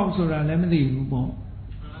ထွက်ပေါက်ဆိုတာလည်းမသိဘူးပေါ့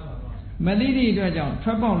မသိတဲ့အတွက်ကြောင့်ထွ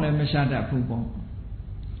က်ပေါက်လည်းမရှာတတ်ဘူးပေါ့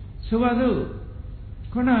ဆိုပါစို့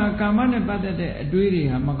ခုနကကာမနဲ့ပတ်သက်တဲ့အတွေးတွေ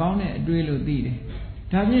ဟာမကောင်းတဲ့အတွေးလို့သိတယ်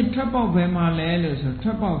ဒါဖြင့်ထွက်ပေါက်ဘယ်မှာလဲလို့ဆိုထွ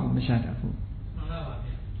က်ပေါက်ကိုမရှာတတ်ဘူးမှန်ပါပါ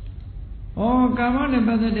ဗျာကာမနဲ့ပ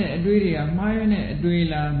တ်သက်တဲ့အတွေးတွေကမှားရတဲ့အတွေး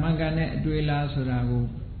လားမှန်ကန်တဲ့အတွေးလားဆိုတာကို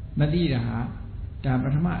မသိတာဟာဒါပ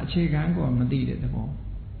ထမအခြေခံကိုမသိတဲ့သဘောမှန်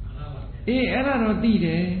ပါပါအေးအဲ့ဒါတော့သိတ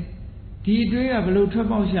ယ်ဒီအတွေးကဘယ်လိုထွက်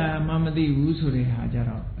ပေါက်ရှာမှမသိဘူးဆိုတဲ့ဟာကြ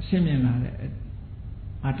တော့အရှင်းမြင်လာတဲ့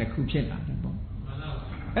အတစ်ခုဖြစ်လာတယ်ပေါ့မှန်ပါပါ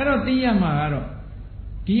အဲ့တော့သိရမှာကတော့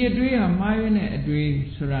ဒီအတွေးဟာမှားရတဲ့အတွေး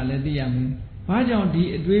ဆိုတာလည်းသိရမယ်။ဘာကြောင့်ဒီ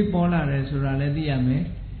အတွေးပေါ်လာတယ်ဆိုတာလည်းသိရမယ်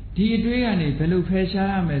။ဒီအတွေးကနေဘယ်လိုဖယ်ရှား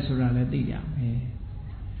ရမယ်ဆိုတာလည်းသိရမယ်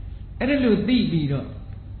။အဲ့ဒါလို့သိပြီးတော့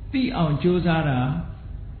သိအောင်ကြိုးစားတာ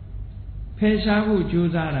ဖယ်ရှားဖို့ကြိုး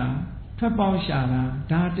စားတာထွက်ပေါက်ရှာတာ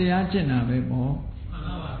ဒါတရားကျင့်တာပဲပေါ့။မှန်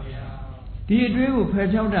ပါပါဗျာ။ဒီအတွေးကိုဖယ်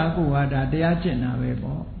ဖြောက်တာကိုကဒါတရားကျင့်တာပဲ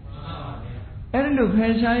ပေါ့။မှန်ပါပါဗျာ။အဲ့ဒါလို့ဖ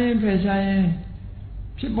ယ်ရှားရင်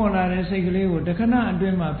ဖြစ်ပေါ်လာတဲ့စိတ်ကလေးကိုတခဏအတွ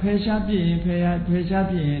င်းမှာဖယ်ရှားပြည့်ရင်ဖယ်ရှား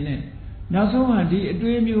ပြည့်ရင်နဲ့နောက်ဆုံးမှဒီအ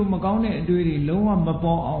တွေးမျိုးမကောင်းတဲ့အတွေးတွေလုံးဝမ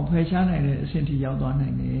ပေါ်အောင်ဖယ်ရှားနိုင်တဲ့အဆင့်ထိရောက်သွားနို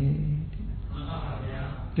င်တယ်မှန်ပါပါဗျာ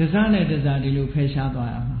တစားနဲ့တစားဒီလိုဖယ်ရှားသွား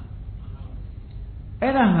ရမှာ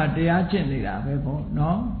အဲ့ဒါဟာတရားကျင့်နေတာပဲပေါ့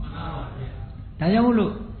နော်မှန်ပါပါဗျာဒါကြောင့်မို့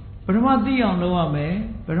လို့ပထမသိအောင်လုပ်ရမယ်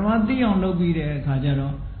ပထမသိအောင်လုပ်ပြီးတဲ့အခါကျ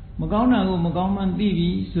တော့မကောင်းတာကိုမကောင်းမှန်းသိပြီ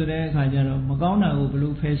ဆိုတဲ့အခါကျတော့မကောင်းတာကိုဘယ်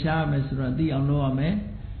လိုဖယ်ရှားရမလဲဆိုတော့သိအောင်လုပ်ရမယ်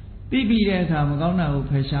သိပြီးတဲ့အခါမကောင်းတာကို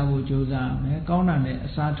ဖယ်ရှားဖို့ကြိုးစားရမယ်ကောင်းတာနဲ့အ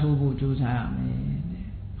စားထိုးဖို့ကြိုးစားရမယ်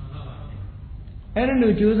အဲ့ဒါ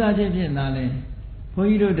လိုကြိုးစားခြင်းဖြင့်သာလဲဘုန်း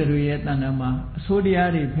ကြီးတို့တွေရဲ့တဏ္ဍာမှာအဆိုးတ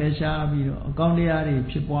ရားတွေဖယ်ရှားပြီးတော့အကောင်းတရားတွေ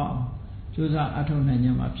ဖြစ်ပွားအောင်ကြိုးစားအထောက်နိုင်ကြ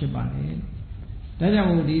မှာဖြစ်ပါတယ်ဒါကြောင့်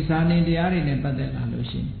မို့ဒီဇာနေတရားတွေနဲ့ပတ်သက်လာလို့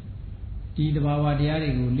ရှိရင်ဒီတဘာဝတရားတွေ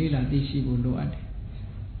ကိုလေ့လာသိရှိဖို့လိုအပ်တယ်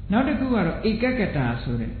နောက်တစ်ခုကတော့ဧကဂတ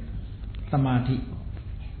ဆိုတဲ့သမာဓိ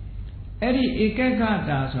အဲ့ဒီဧကဂ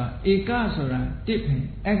တဆိုတာဧကဆိုတာတစ်ပင်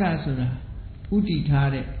အကဆိုတာဥတည်ထား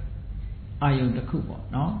တဲ့အာယုန်တစ်ခုပေါ့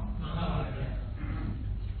နော်မှန်ပါပါဗျာ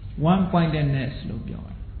one pointedness လို့ပြော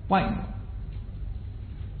တာ point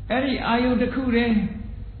အဲ့ဒီအာယုန်တစ်ခုတည်း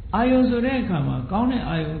အာယုန်ဆိုတဲ့အခါမှာကောင်းတဲ့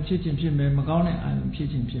အာယုန်ဖြစ်ခြင်းဖြစ်မယ်မကောင်းတဲ့အာယုန်ဖြစ်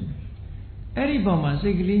ခြင်းဖြစ်မယ်အဲ့ဒီပုံမှာစိ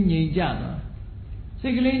တ်ကလေးငြိမ်ကြသွားစိ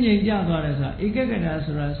တ်ကလေးငြိမ်ကြသွားတယ်ဆိုတာဧကဂတ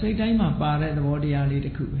ဆိုတာစိတ်တိုင်းမှာပါတဲ့သဘောတရားလေးတ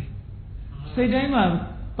စ်ခုပဲစိတ်တိုင်းမှာ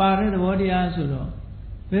ပါတဲ့သဘောတရားဆိုတော့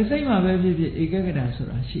ဘယ်စိတ်မှာပဲဖြစ်ဖြစ်ဧကဂတဆို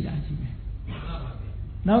တာရှိတာကြီးပဲ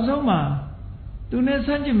နောက်ဆုံးမှာသူနဲ့ဆ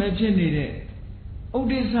န့်ကျင်မဲ့ဖြစ်နေတဲ့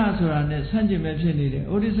Odisa Surane, Sanji Mepini,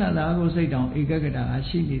 Odisa Lago say down, Egagata,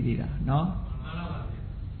 Shini Dida, no?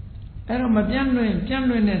 Mapiano,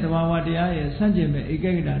 Piano, the Wawadia, Sanjime,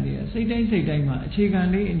 Egagata, say Dama,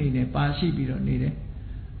 Chigan in the Pashi Biro needed.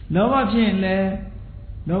 Nova Pienle,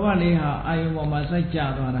 Nova Leha, Ayoma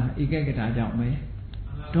Sajadora, Egagata Jame.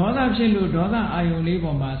 Doda Chilu, Doda, Ayo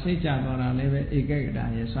Liboma, Sajadora, Leve,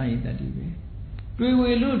 Egagata, Sai that way. We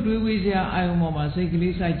will look, we will see Ayoma,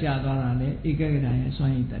 Sakili Sajadora, Egagata,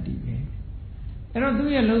 Sai that way. I don't do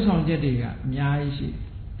a loss on Jediga, Myashi.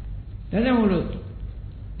 Then I will look.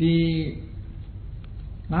 The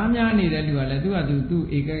Mamma needed to do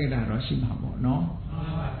Egagata Roshima, no?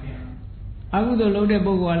 I would load a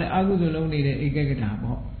book while I would load a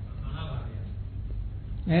Egagata.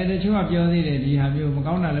 And the two of your leader, you have your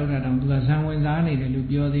Magona loaded down to the San I needed to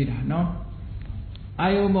be your leader, no?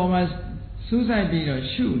 I almost suicide be a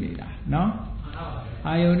shoe leader, no?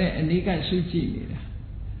 I own a Nika Shuchi leader.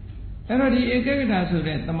 And the Egagata so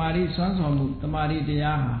that the Mari sons of the Mari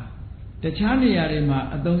Diaha. The Chani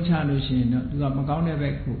Arima, a don't chalushin, to the Magona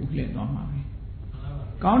back who let on my.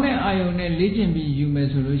 Gone Ione, Legion be you may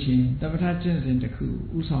solution, the Patachins in the crew,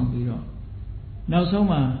 Usam Biro. Now,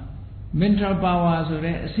 Soma, mental powers or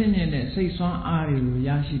a senior, say son Ari,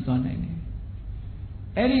 Yashi Donane.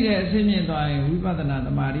 Eddie, a senior die, we got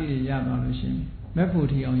another Marie Yadolushin,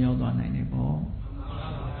 Meputi on your Donane ball.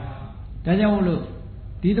 Dajawulu,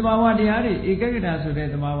 did the Mawadiari, Egagata so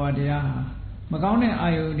that the Mawadiaha. Magone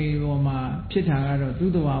Ioni Roma, Pitagaro,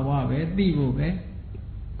 Dudoa, Divo,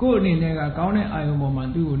 good in Nega, Gone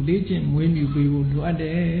Iomoma, do Legion when you be able to add.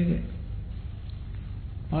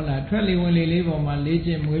 All I tell you when you live on my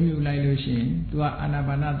Legion when you like Lucien, do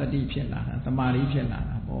Anabanata di Piela, the Mari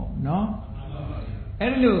Piela, no?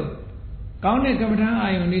 Hello, Gone Captain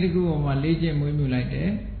Ioni to go on my Legion when you like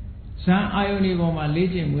there. San Ioni on my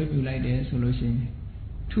Legion when you like there, solution.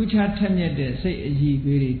 Two chat 10 years, say a ye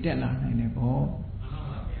very tella in a ball.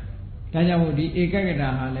 Dajawudi,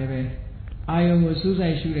 Egagata, Leve. I almost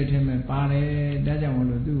suicide shoot at him and Pare,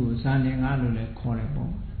 Dajawulu do, Sanding Alule,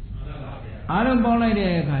 Corable. I don't ball like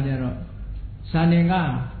the Kajaro.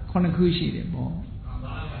 Sandinga, Konakushi, the ball.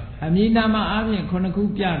 I mean, Nama Avian,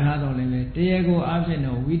 Konakupia, Hadole, Diego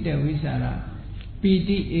Avino, Vita Visara, PT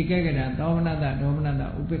Egagata,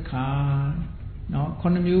 Dominata, Upeka, no,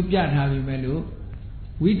 Konamupia, have you melu.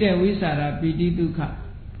 Vita Visara, PT Duka.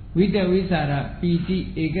 With the Visara,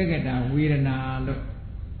 PT Egagata, Virana,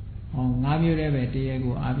 on Namu Reve,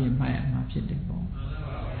 Diego, Abim Paya, Mapchitable.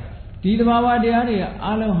 Didamawa de area,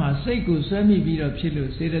 Aloha, Seku, Semi Biro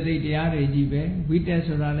Chilu, Sede de Are Jibe, Vita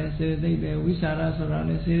Sorale, Sede de Visara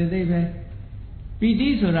Sorale, Sede de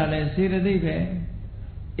PT Sorale, Sede de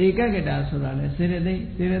Egagata Sorale, Sede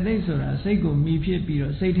de Sora, Seku, Mipi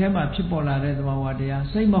Biro, Setema Chipola, Redamawadea,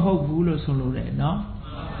 Same Hope Bulo Solo, no?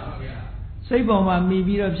 Say bomba, me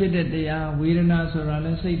beat up shit at the yard, we don't know, so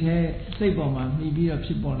let's say bomba, me beat up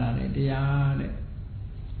ship on at the yard.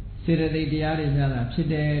 Say that the yard is not shit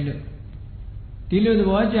there. Deal the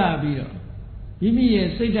watch out, Bido. Give me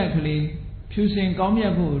a say that clean, choosing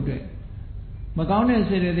Gomia Bood. Magona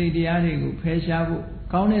said that the yard, Peshabu,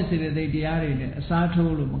 Gona said that the yard, Sato,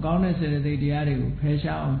 Magona said that the yard,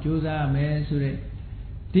 Pesha on Josa, Mesure.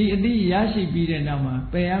 The Yashi beat a number,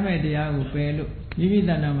 Payame the Yago, Pelo. Maybe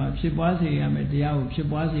the number, Shibwazi, I'm a Diao,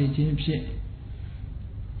 Shibwazi, Jim Shit.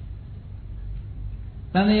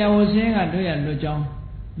 Then I was saying, I do a Lojong,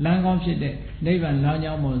 Langom Shide, Levan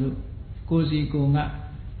Lanya Modu, Kosi Gonga,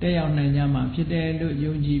 Deo Nanyama, Shide,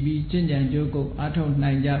 Yunji, Jinjan Joko, Ato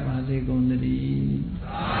Nanja, Maze Gondari.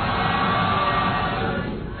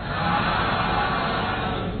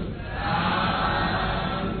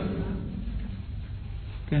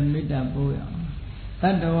 Can meet that boy.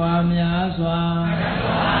 Tadwa Myaswa,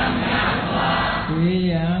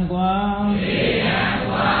 Yangwa,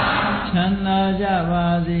 Chana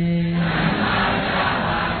Javazi,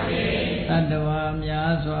 Tadwa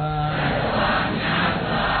Myaswa,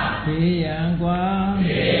 Yangwa,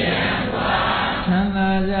 Chana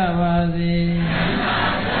Javazi,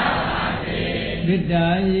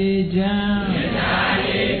 Vidayi Jam,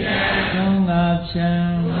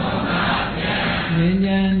 Songapsham,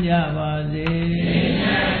 Vinyan Javazi.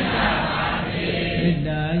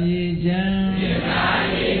 Vidayi Jam,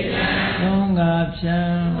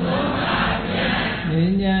 Songapsham,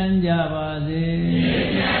 Vinyan Javazi,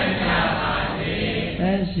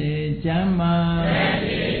 Eshi Jamma,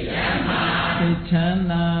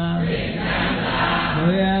 Vichana,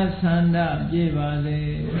 Doya Sanda Jivali,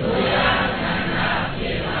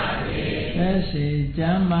 Eshi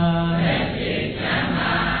Jamma,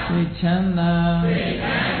 Vichana,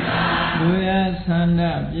 လူရဆန္ဒ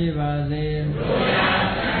ပြေပါစေ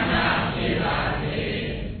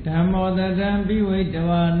ဓမ္မောတတံပိဝိတ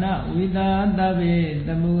ဝါနဝိသာတပိတ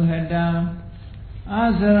မုဟတံအာ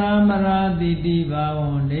စရမရာတိတိဘာဝံ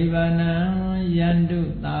နိဗ္ဗာနံယန္တု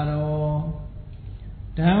တာရော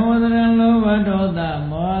ဓမ္မောတတံလောဘဒေါသ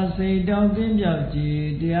မောဟစိတ်တောပြင်းပြောက်ကြည်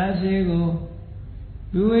တရားစေကို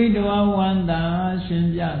ပိဝိတဝါဝန္တာရှင်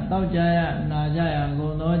ပြတောက်ကြရနာကြရကု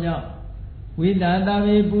န်သောကြောင့်ဝိသာတ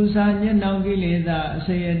ပိပူဇာညှဉ်းနှောင်ကိလေသာအ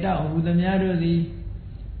စေအတောက်ဟူသမျှတို့သည်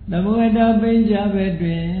သမုဟတပိဉ္စဘက်တွ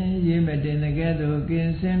င်ရေမတင်တဲ့ကဲ့သို့က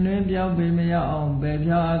င်းစင်တွင်ပြောင်းပေမရောက်အောင်ပယ်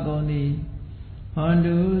ဖြောင်းအပ်ကုန်သည်ဟော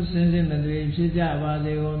တုစင်စစ်မသွေဖြစ်ကြပါ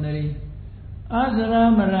စေကုန်သတည်းအာစရ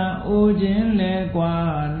မရံအိုခြင်းလဲကွာ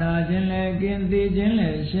နာခြင်းလဲကင်းသေးခြင်းလဲ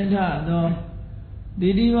ရှင်းထသောတိ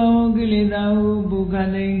တိဘဝကိလေသာဟုပုခ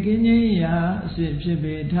န္တိကင်းခြင်းရာအစစ်ဖြစ်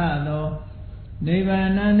ပေထသောနိဗ္ဗာန်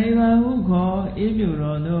နိဗ္ဗာန်ဟုခေါ်ဤပြု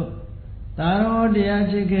တော်သို့သာရောတရား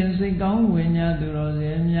ဖြစ်ခင်စိတ်ကောင်းဝိညာသူတော်စ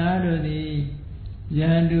င်များတို့သည်ယ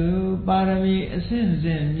န္တုပါရမီအစဉ်စ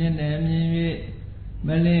ဉ်မြင့်တယ်မြင်၍မ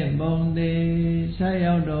လင့်ပုံသေးဆက်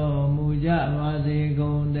ရောက်တော်မူကြပါစေကု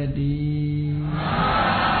န်တ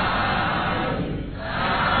ည်း